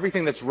consider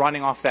everything that's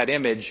running off that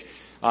image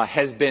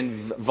has been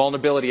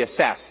vulnerability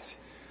assessed.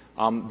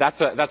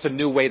 That's a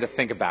new way to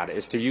think about it,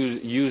 is to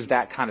use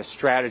that kind of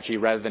strategy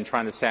rather than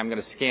trying to say, I'm going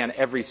to scan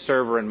every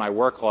server in my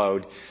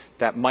workload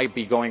that might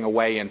be going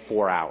away in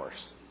 4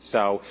 hours.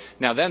 So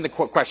now then the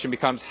question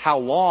becomes, how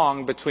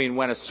long between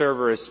when a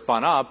server is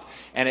spun up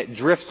and it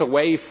drifts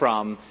away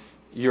from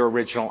your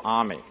original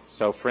AMI?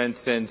 So for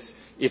instance,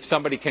 if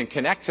somebody can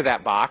connect to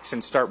that box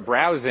and start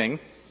browsing,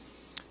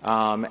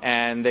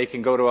 and they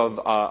can go to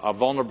a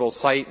vulnerable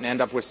site and end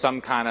up with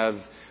some kind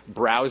of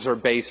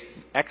browser-based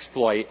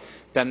exploit,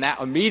 then that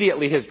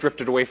immediately has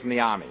drifted away from the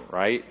AMI,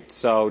 right?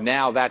 So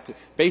now that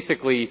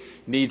basically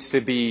needs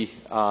to be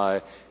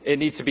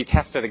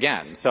tested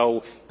again.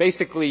 So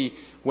basically,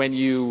 when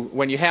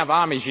you have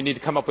AMIs, you need to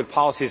come up with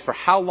policies for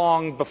how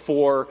long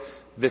before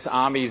this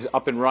AMI is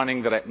up and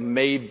running that it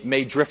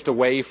may drift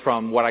away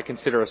from what I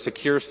consider a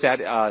secure set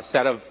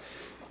of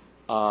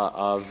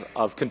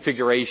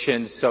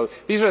configurations. So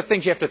these are the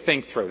things you have to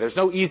think through. There's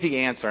no easy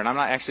answer, and I'm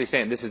not actually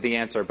saying this is the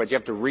answer, but you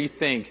have to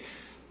rethink.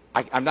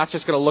 I'm not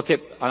just going to look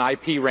at an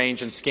IP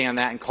range and scan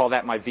that and call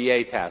that my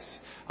VA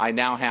test. I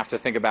now have to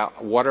think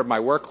about, what are my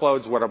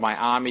workloads, what are my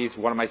AMIs,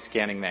 what am I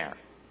scanning there?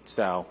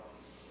 So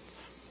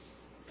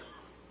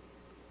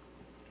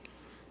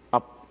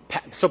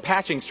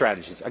patching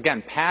strategies.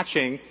 Again,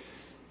 patching,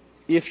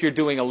 if you're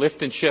doing a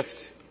lift and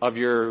shift of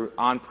your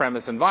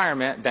on-premise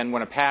environment, then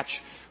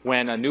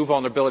when a new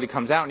vulnerability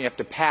comes out and you have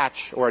to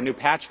patch, or a new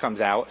patch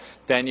comes out,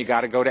 then you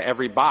got to go to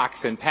every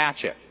box and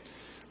patch it,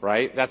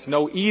 right? That's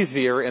no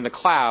easier in the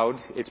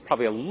cloud. It's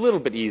probably a little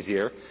bit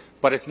easier,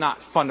 but it's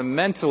not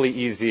fundamentally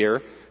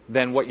easier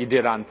than what you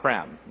did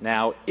on-prem.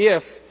 Now,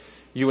 if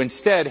you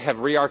instead have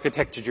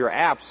re-architected your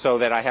apps so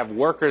that I have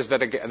workers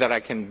that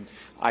I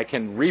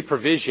can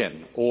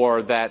re-provision,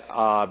 or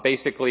that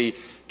basically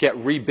get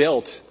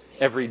rebuilt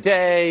every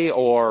day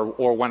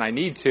or when I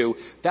need to,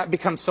 that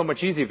becomes so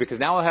much easier, because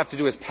now all I have to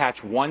do is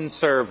patch one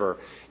server,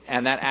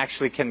 and that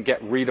actually can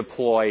get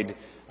redeployed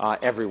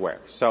everywhere.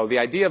 So the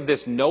idea of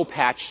this no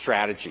patch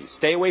strategy,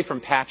 stay away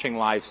from patching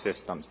live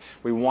systems.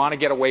 We want to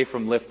get away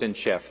from lift and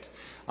shift.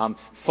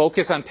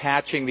 Focus on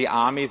patching the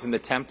AMIs and the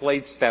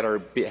templates that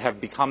have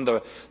become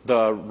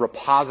the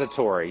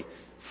repository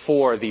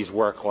for these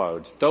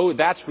workloads. Though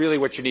that's really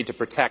what you need to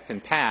protect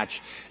and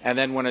patch. And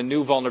then when a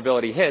new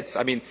vulnerability hits,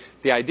 I mean,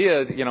 the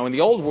idea, in the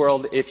old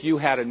world, if you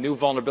had a new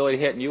vulnerability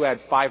hit and you had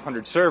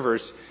 500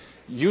 servers,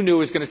 you knew it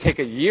was going to take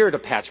a year to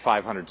patch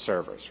 500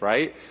 servers,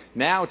 right?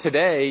 Now,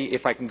 today,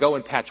 if I can go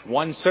and patch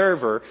one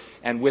server,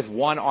 and with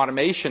one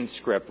automation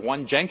script,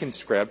 one Jenkins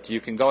script,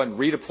 you can go and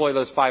redeploy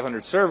those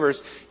 500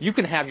 servers, you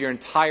can have your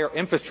entire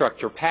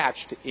infrastructure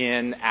patched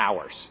in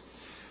hours,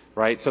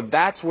 right? So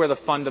that's where the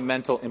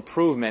fundamental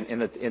improvement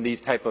in these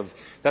type of,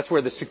 that's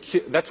where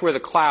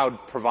the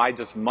cloud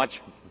provides us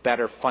much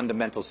better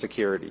fundamental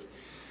security.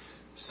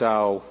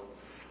 So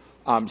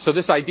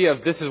this idea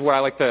of, this is what I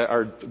like to,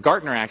 or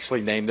Gartner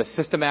actually named, the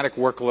systematic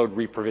workload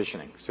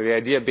reprovisioning. So the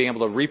idea of being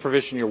able to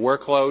reprovision your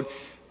workload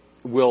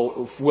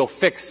will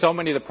fix so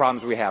many of the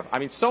problems we have. I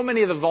mean, so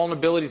many of the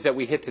vulnerabilities that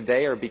we hit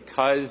today are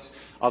because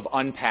of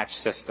unpatched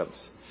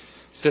systems.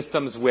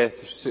 Systems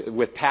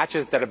with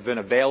patches that have been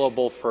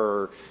available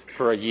for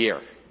a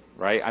year,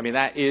 right? I mean,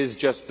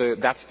 that's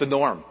the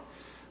norm,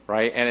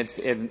 right? And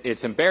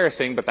it's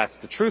embarrassing, but that's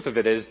the truth of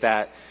it, is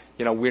that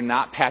we're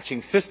not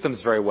patching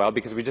systems very well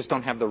because we just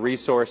don't have the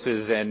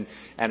resources, and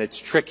it's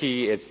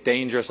tricky, it's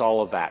dangerous,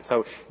 all of that.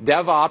 So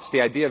DevOps, the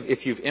idea of,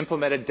 if you've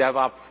implemented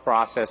DevOps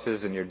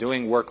processes and you're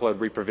doing workload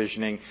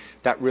reprovisioning,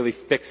 that really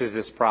fixes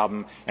this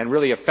problem and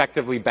really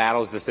effectively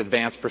battles this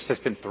advanced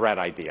persistent threat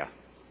idea.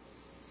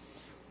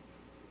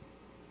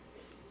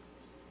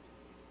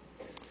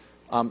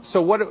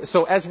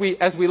 So as we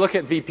look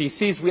at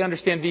VPCs, we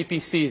understand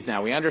VPCs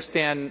now. We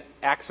understand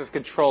access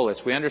control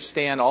lists. We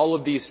understand all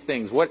of these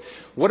things. What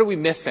are we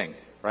missing,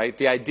 right?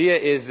 The idea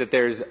is that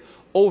there's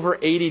over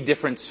 80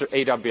 different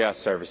AWS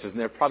services, and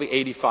there are probably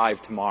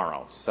 85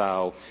 tomorrow.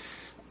 So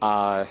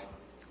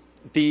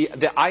The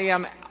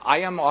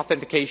IAM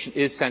authentication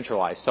is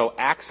centralized. So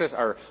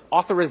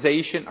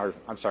authentication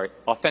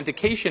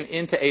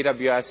into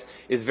AWS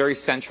is very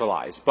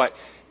centralized. But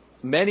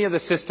many of the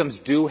systems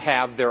do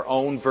have their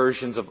own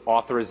versions of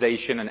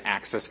authorization and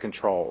access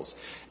controls.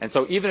 And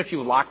so even if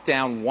you lock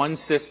down one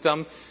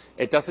system,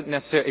 it doesn't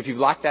necessarily, if you've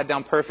locked that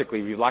down perfectly,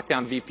 if you've locked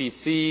down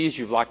VPCs,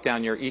 you've locked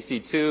down your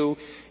EC2,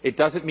 it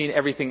doesn't mean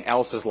everything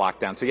else is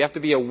locked down. So you have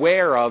to be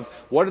aware of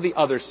what are the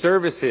other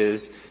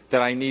services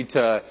that I need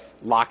to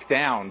lock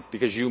down,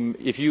 because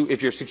if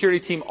your security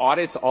team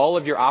audits all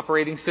of your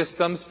operating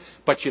systems,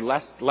 but you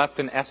left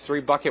an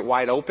S3 bucket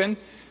wide open,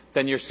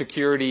 then your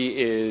security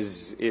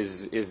is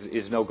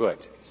no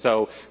good.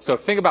 So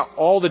think about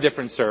all the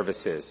different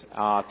services.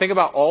 Think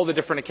about all the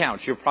different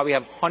accounts. You'll probably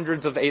have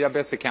hundreds of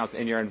AWS accounts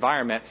in your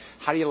environment.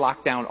 How do you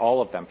lock down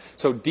all of them?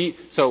 So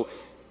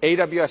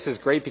AWS is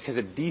great because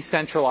it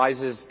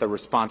decentralizes the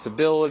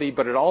responsibility,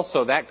 but it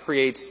also that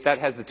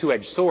has the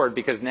two-edged sword,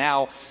 because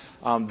now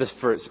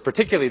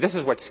particularly this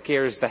is what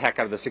scares the heck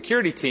out of the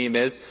security team,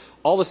 is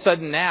all of a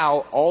sudden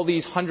now all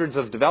these hundreds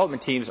of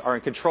development teams are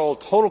in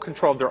total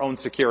control of their own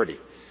security.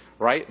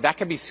 Right? That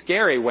can be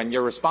scary when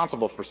you're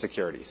responsible for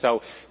security.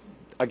 So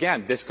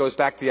again, this goes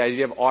back to the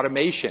idea of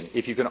automation.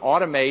 If you can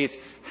automate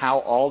how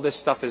all this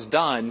stuff is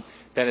done,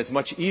 then it's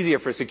much easier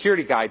for a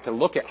security guy to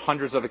look at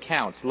hundreds of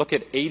accounts, look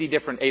at 80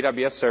 different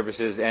AWS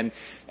services, and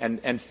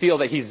feel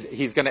that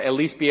he's going to at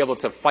least be able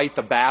to fight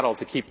the battle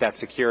to keep that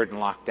secured and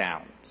locked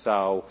down.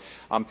 So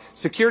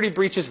security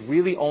breaches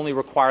really only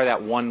require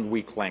that one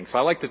weak link. So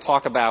I like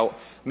to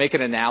make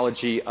an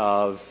analogy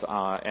of,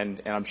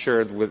 and I'm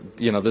sure with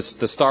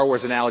the Star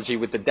Wars analogy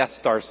with the Death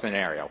Star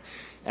scenario.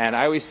 And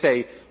I always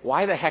say,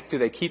 why the heck do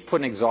they keep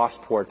putting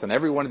exhaust ports on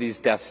every one of these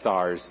Death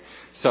Stars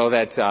so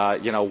that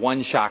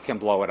one shot can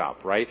blow it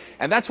up, right?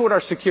 And that's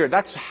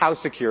how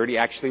security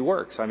actually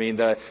works. I mean,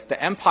 the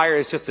Empire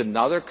is just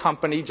another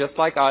company just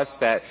like us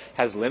that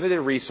has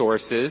limited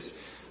resources,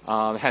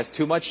 has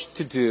too much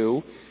to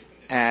do,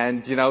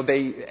 and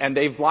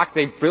they've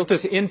built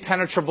this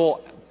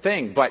impenetrable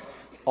thing. But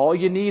all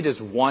you need is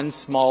one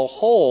small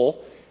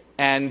hole,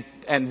 and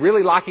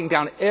really locking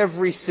down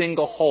every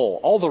single hole.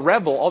 All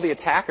the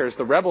attackers,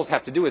 the rebels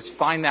have to do is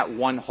find that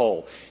one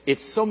hole.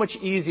 It's so much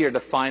easier to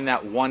find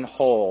that one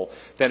hole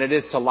than it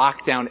is to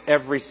lock down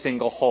every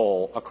single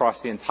hole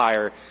across the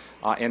entire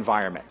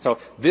environment. So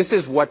this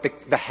is what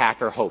the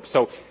hacker hopes.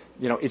 So,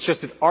 it's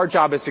just that our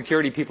job as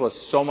security people is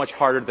so much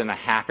harder than a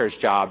hacker's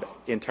job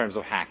in terms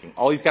of hacking.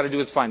 All he's got to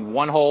do is find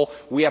one hole.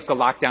 We have to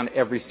lock down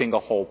every single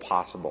hole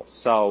possible.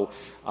 So,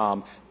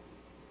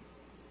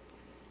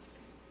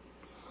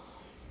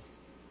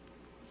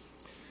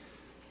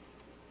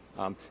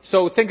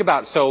 so think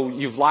about,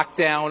 you've locked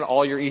down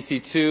all your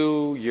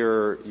EC2,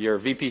 your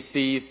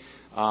VPCs,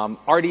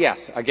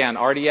 RDS. Again,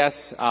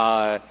 RDS,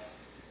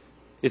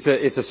 it's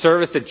a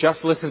service that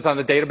just listens on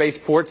the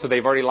database port, so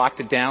they've already locked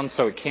it down,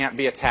 so it can't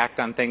be attacked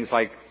on things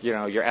like,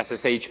 your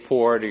SSH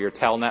port or your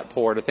Telnet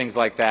port or things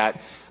like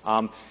that.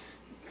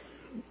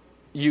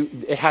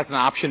 It has an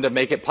option to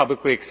make it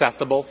publicly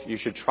accessible. You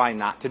should try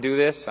not to do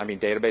this. I mean,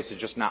 database is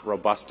just not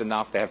robust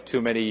enough. They have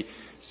too many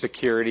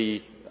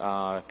security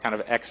kind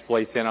of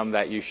exploits in them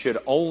that you should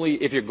only,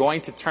 if you're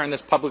going to turn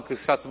this publicly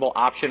accessible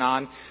option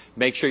on,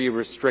 make sure you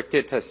restrict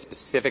it to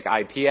specific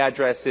IP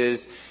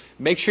addresses.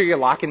 Make sure you're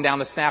locking down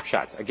the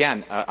snapshots.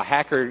 Again, a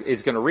hacker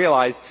is going to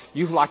realize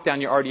you've locked down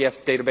your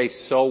RDS database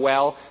so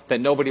well that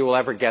nobody will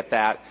ever get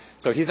that.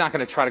 So he's not going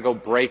to try to go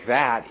break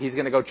that. He's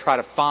going to go try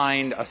to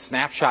find a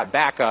snapshot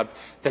backup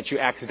that you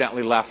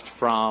accidentally left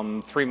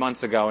from 3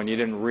 months ago and you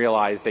didn't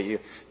realize that you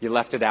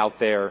left it out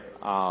there.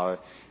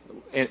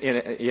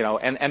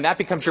 And that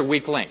becomes your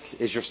weak link,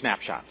 is your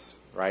snapshots,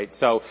 right?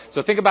 So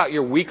think about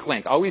your weak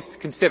link. Always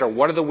consider,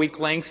 what are the weak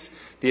links?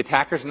 The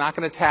attacker's not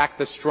going to attack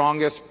the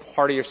strongest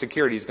part of your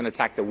security. He's going to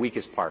attack the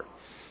weakest part.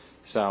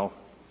 So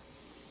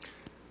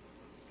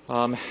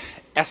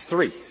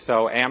S3.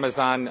 So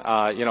Amazon,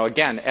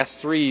 again,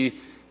 S3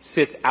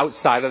 sits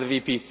outside of the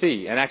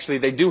VPC. And actually,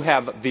 they do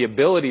have the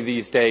ability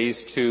these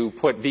days to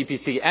put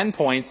VPC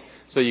endpoints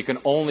so you can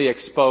only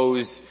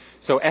expose.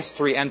 So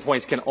S3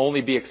 endpoints can only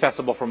be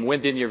accessible from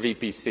within your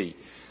VPC.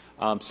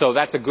 So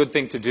that's a good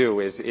thing to do,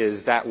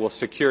 is that will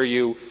secure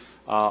you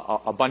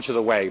a bunch of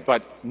the way.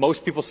 But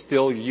most people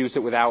still use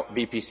it without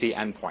VPC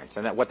endpoints.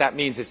 And what that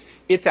means is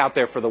it's out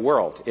there for the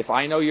world. If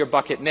I know your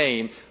bucket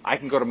name, I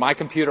can go to my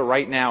computer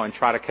right now and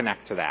try to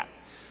connect to that.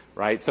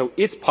 Right? So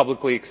it's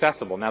publicly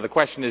accessible. Now the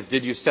question is,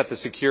 did you set the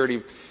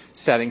security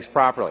settings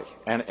properly?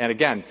 And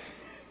again,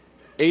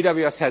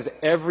 AWS has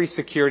every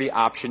security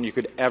option you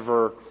could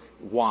ever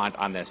want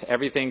on this.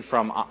 Everything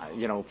from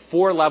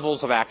 4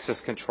 levels of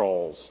access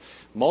controls,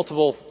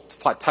 multiple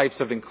types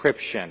of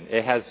encryption.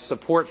 It has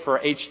support for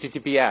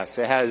HTTPS.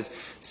 It has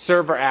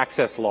server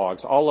access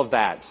logs, all of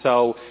that.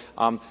 So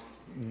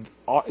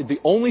the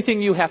only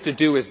thing you have to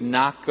do is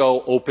not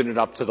go open it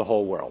up to the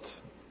whole world.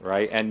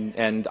 Right,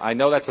 and I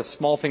know that's a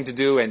small thing to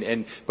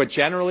do, but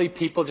generally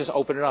people just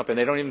open it up and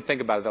they don't even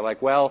think about it. They're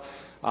like, well,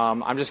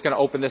 I'm just going to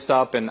open this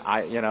up, and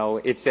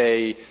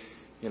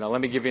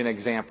Let me give you an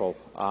example.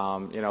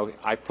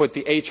 I put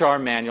the HR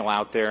manual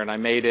out there, and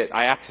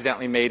I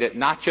accidentally made it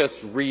not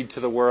just read to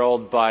the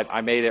world, but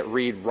I made it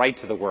read right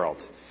to the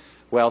world.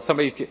 Well,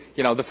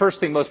 the first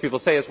thing most people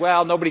say is,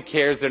 well, nobody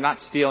cares, they're not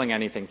stealing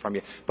anything from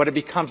you. But it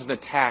becomes an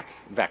attack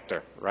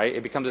vector, right?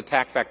 It becomes an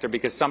attack vector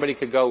because somebody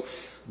could go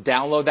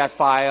download that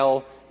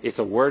file, it's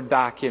a Word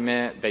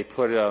document, they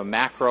put a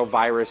macro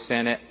virus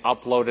in it,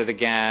 upload it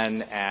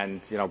again,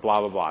 and, blah,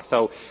 blah, blah.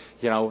 So,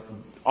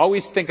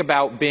 always think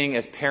about being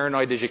as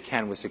paranoid as you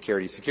can with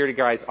security. Security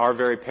guys are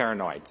very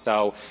paranoid.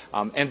 So,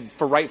 and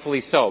for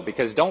rightfully so,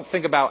 because don't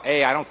think about,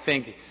 I don't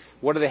think,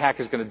 what are the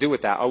hackers going to do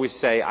with that? Always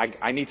say,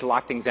 I need to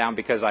lock things down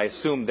because I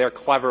assume they're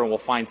clever and will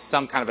find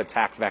some kind of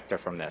attack vector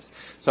from this.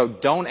 So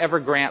don't ever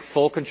grant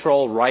full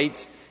control,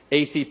 write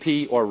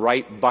ACP or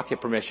write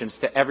bucket permissions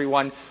to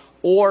everyone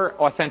or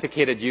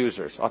authenticated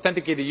users.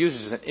 Authenticated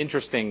users is an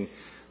interesting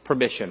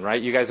permission,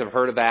 right? You guys have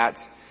heard of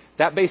that.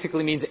 That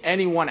basically means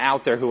anyone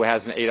out there who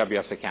has an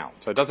AWS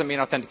account. So it doesn't mean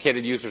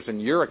authenticated users in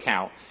your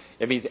account.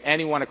 It means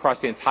anyone across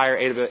the entire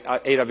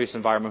AWS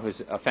environment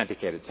who's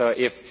authenticated. So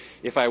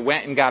if I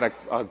went and got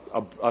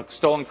a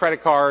stolen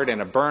credit card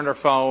and a burner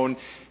phone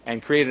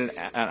and created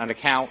an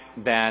account,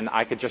 then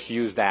I could just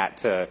use that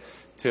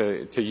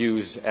to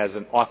use as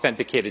an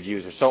authenticated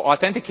user. So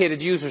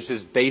authenticated users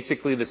is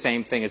basically the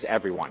same thing as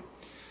everyone.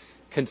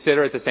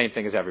 Consider it the same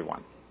thing as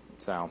everyone.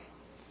 So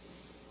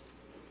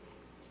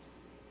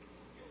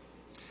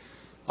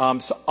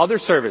other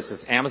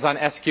services, Amazon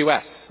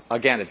SQS.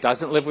 Again, it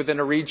doesn't live within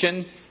a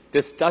region.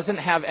 This doesn't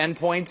have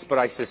endpoints, but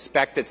I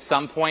suspect at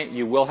some point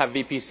you will have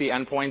VPC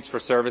endpoints for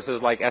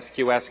services like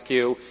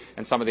SQSQ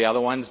and some of the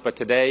other ones. But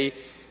today,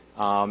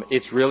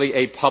 it's really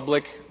a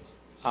public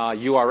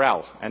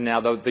URL. And now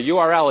the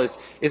URL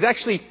is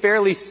actually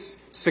fairly,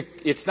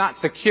 it's not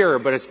secure,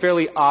 but it's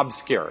fairly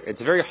obscure.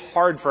 It's very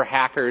hard for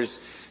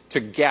hackers to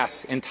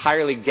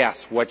entirely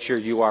guess what your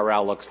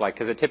URL looks like,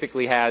 because it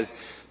typically has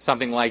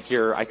something like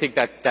I think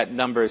that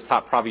number is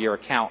probably your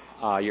account,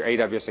 your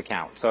AWS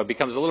account. So it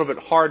becomes a little bit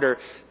harder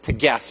to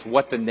guess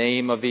what the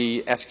name of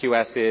the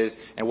SQS is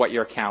and what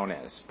your account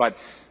is. But,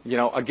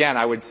 again,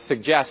 I would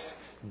suggest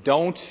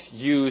don't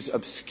use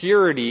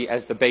obscurity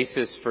as the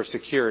basis for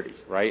security,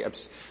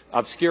 right?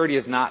 Obscurity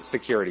is not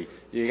security.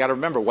 You got to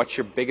remember, what's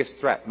your biggest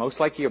threat?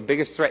 Most likely your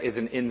biggest threat is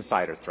an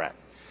insider threat.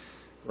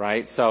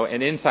 Right? So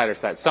an insider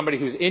threat, somebody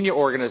who's in your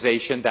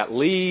organization that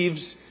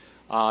leaves,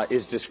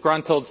 is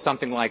disgruntled,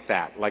 something like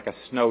that, like a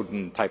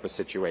Snowden type of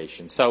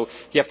situation. So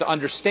you have to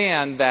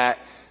understand that,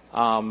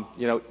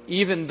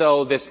 even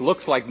though this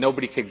looks like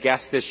nobody could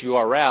guess this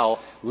URL,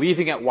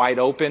 leaving it wide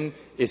open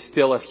is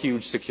still a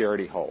huge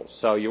security hole.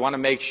 So you want to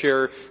make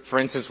sure, for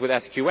instance, with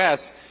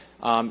SQS,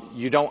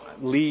 you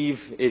don't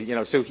leave,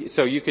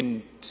 so you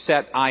can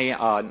set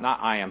not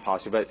IAM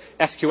policy, but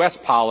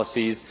SQS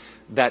policies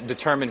that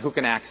determine who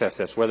can access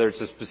this, whether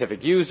it's a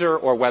specific user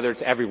or whether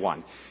it's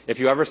everyone. If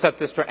you ever set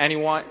this to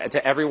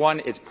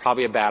everyone, it's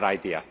probably a bad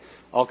idea.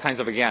 All kinds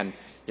of, again,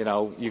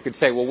 you could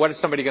say, well, what is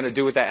somebody going to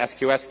do with that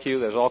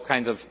SQSQ? There's all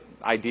kinds of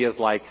ideas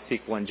like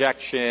SQL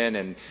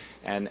injection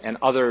and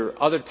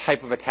other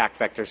type of attack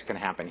vectors can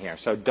happen here.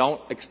 So don't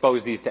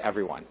expose these to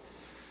everyone.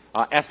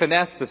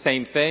 SNS, the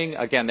same thing.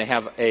 Again, they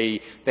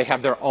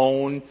have their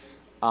own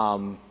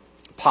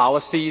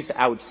policies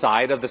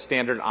outside of the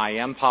standard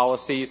IAM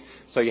policies.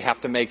 So you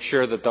have to make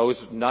sure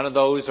that none of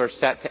those are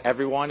set to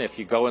everyone. If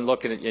you go and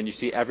look at it and you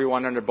see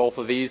everyone under both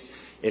of these,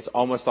 it's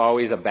almost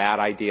always a bad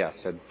idea.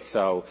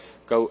 So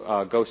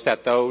go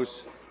set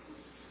those.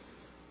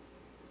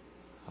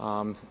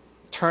 Turn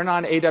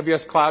on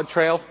AWS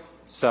CloudTrail.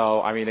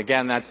 So,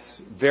 again,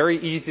 that's very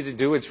easy to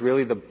do. It's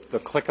really the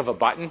click of a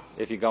button.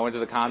 If you go into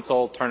the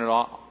console, turn it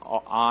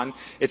on.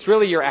 It's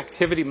really your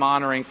activity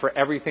monitoring for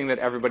everything that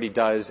everybody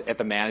does at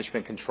the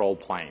management control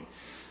plane.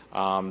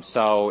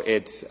 So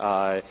it's,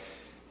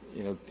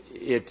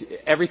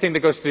 everything that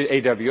goes through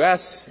the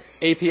AWS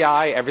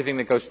API, everything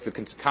that goes through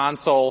the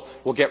console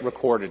will get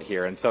recorded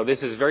here. And so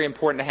this is very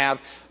important to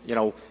have,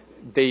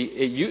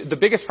 the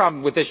biggest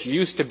problem with this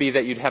used to be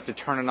that you'd have to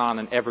turn it on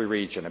in every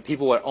region, and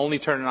people would only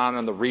turn it on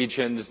in the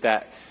regions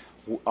that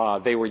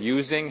they were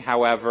using.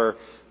 However,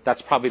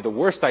 that's probably the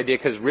worst idea,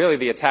 because really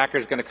the attacker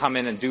is going to come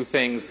in and do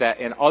things that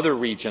in other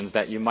regions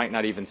that you might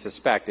not even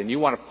suspect, and you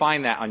want to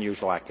find that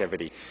unusual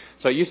activity.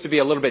 So it used to be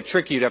a little bit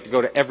tricky. You'd have to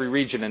go to every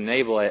region and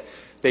enable it.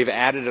 They've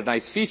added a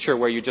nice feature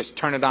where you just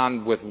turn it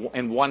on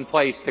in one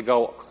place to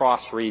go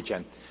across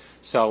region.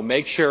 So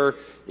make sure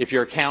if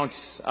your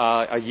account's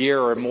a year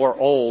or more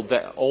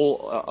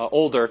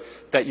older,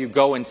 that you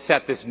go and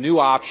set this new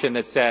option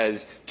that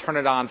says turn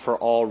it on for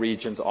all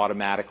regions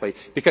automatically.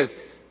 Because,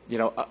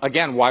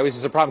 again, why was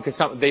this a problem?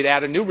 Because they'd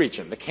add a new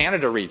region, the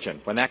Canada region.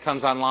 When that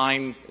comes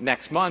online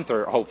next month,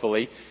 or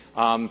hopefully,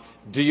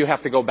 do you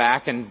have to go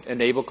back and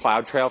enable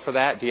CloudTrail for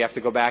that? Do you have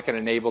to go back and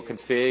enable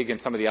config and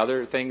some of the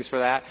other things for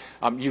that?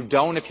 You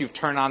don't if you've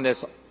turned on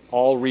this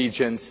all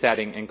regions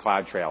setting in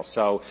CloudTrail.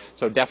 So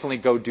definitely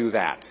go do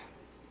that.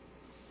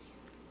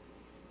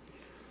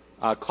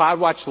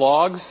 CloudWatch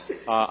Logs,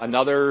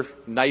 another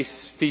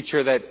nice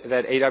feature that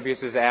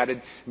AWS has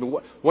added. I mean,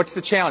 what's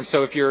the challenge?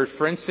 So if you're,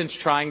 for instance,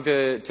 trying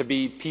to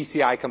be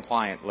PCI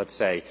compliant, let's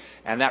say,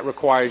 and that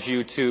requires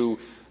you to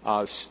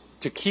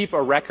keep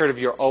a record of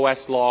your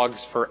OS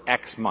logs for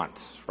X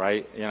months,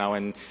 right? You know,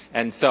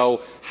 and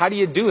so how do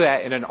you do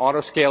that in an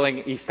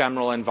auto-scaling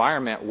ephemeral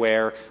environment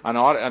where an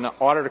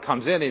auditor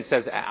comes in and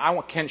says,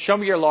 can show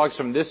me your logs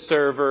from this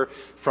server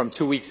from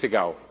 2 weeks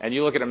ago? And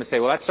you look at them and say,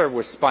 well, that server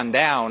was spun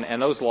down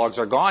and those logs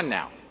are gone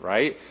now,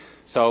 right?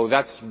 So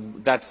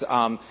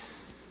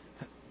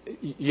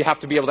you have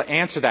to be able to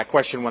answer that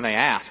question when they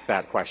ask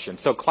that question.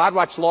 So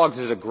CloudWatch Logs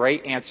is a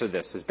great answer to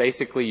this. Is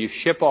basically you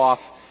ship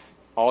off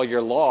all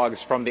your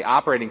logs from the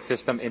operating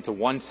system into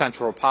one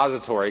central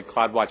repository,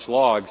 CloudWatch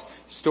Logs,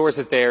 stores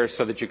it there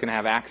so that you can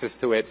have access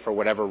to it for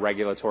whatever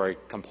regulatory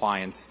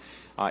compliance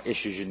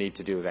issues you need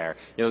to do there.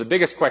 You know, the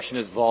biggest question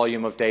is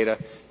volume of data.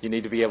 You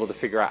need to be able to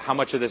figure out how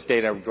much of this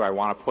data do I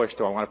want to push?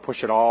 Do I want to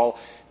push it all?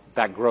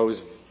 That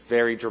grows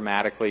very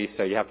dramatically,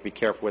 so you have to be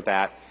careful with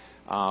that.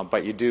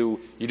 But you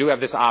do have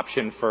this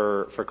option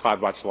for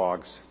CloudWatch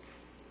Logs.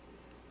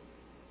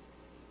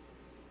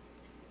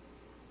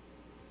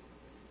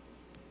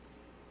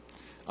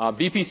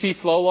 VPC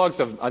flow logs,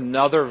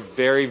 another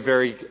very,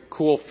 very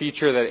cool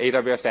feature that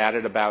AWS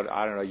added about,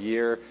 I don't know,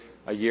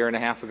 a year and a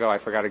half ago. I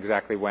forgot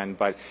exactly when,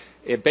 but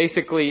it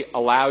basically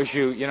allows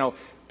you, you know,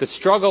 the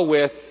struggle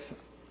with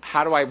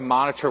how do I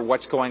monitor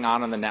what's going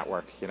on the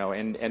network, you know,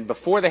 and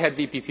before they had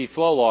VPC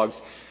flow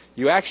logs,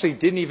 you actually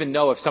didn't even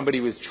know if somebody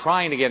was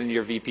trying to get into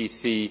your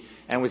VPC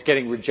and was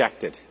getting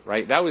rejected,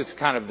 right? That was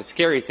kind of the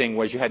scary thing,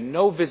 was you had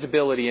no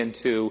visibility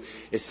into,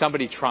 is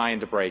somebody trying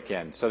to break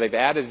in? So they've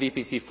added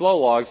VPC flow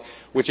logs,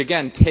 which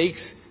again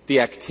takes the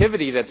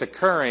activity that's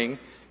occurring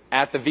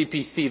at the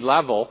VPC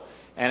level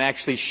and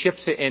actually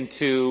ships it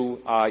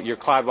into your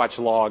CloudWatch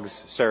Logs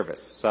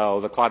service.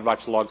 So the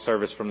CloudWatch Log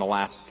service from the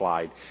last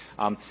slide.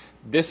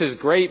 This is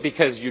great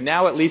because you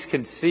now at least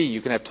can see,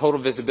 you can have total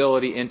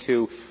visibility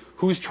into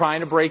who's trying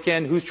to break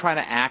in, who's trying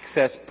to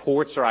access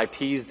ports or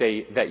IPs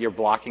that you're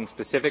blocking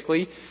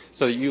specifically,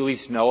 so that you at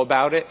least know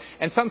about it.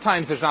 And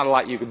sometimes there's not a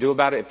lot you can do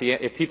about it.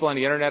 If people on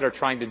the internet are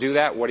trying to do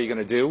that, what are you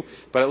going to do?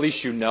 But at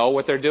least you know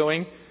what they're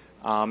doing.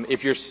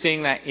 If you're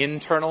seeing that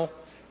internal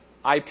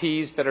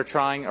IPs that are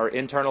trying, or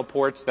internal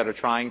ports that are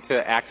trying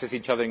to access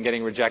each other and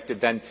getting rejected,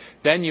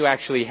 then you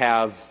actually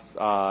have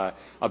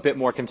a bit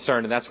more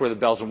concern, and that's where the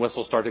bells and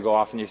whistles start to go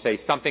off, and you say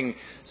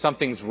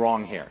something's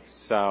wrong here.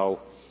 So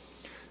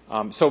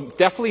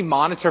definitely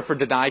monitor for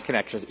deny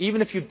connections,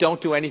 even if you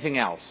don't do anything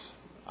else.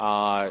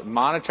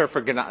 Monitor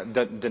for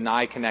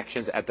deny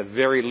connections at the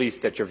very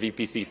least at your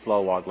VPC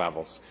flow log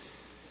levels.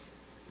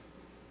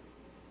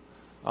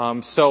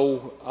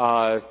 So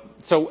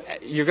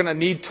you're going to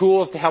need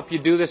tools to help you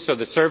do this. So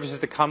the services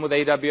that come with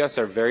AWS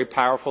are very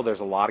powerful.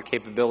 There's a lot of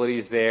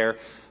capabilities there,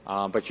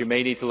 but you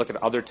may need to look at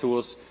other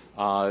tools,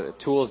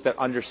 tools that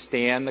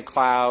understand the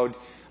cloud.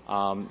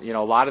 You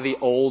know, a lot of the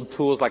old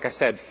tools, like I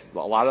said, a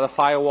lot of the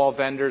firewall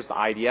vendors, the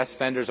IDS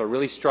vendors are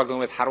really struggling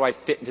with how do I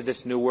fit into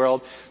this new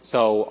world.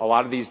 So a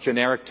lot of these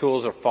generic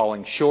tools are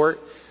falling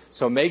short.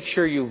 So make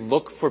sure you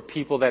look for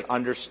people that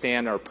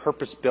understand or are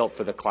purpose-built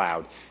for the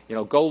cloud. You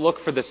know, go look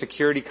for the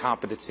security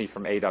competency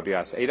from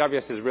AWS.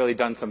 AWS has really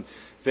done some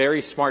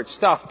very smart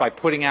stuff by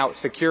putting out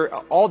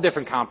all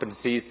different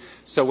competencies,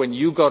 so when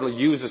you go to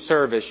use a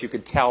service, you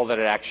can tell that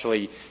it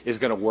actually is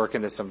going to work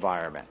in this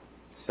environment.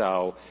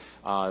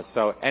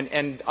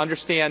 And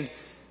understand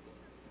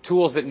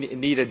tools that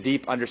need a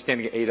deep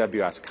understanding of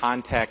AWS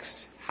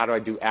context. How do I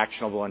do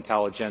actionable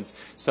intelligence?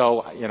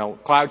 So, you know,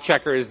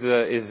 CloudCheckr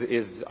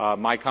is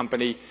my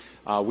company.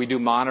 We do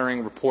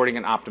monitoring, reporting,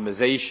 and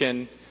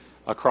optimization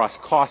across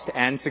cost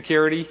and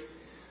security.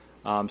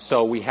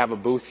 So we have a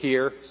booth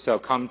here. So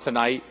come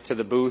tonight to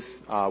the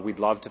booth. We'd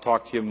love to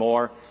talk to you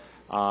more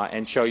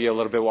and show you a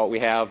little bit what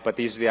we have. But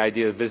these are the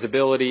ideas: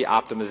 visibility,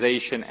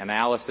 optimization,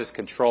 analysis,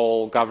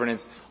 control,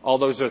 governance. All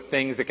those are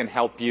things that can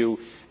help you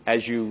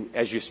as you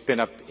spin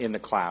up in the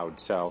cloud.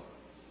 So.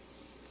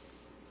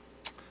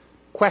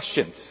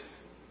 Questions?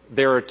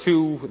 There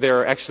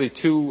are actually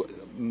two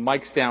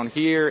mics down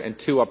here and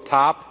two up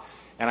top,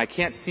 and I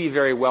can't see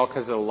very well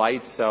because of the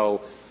light.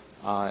 So,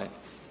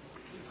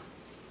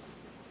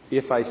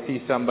 if I see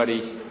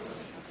somebody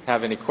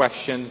have any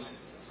questions,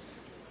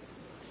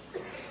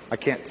 I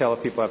can't tell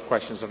if people have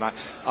questions or not.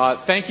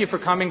 Thank you for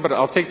coming, but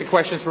I'll take the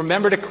questions.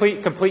 Remember to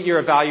complete your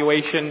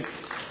evaluation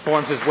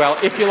forms as well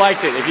if you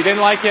liked it. If you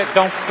didn't like it,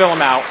 don't fill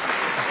them out.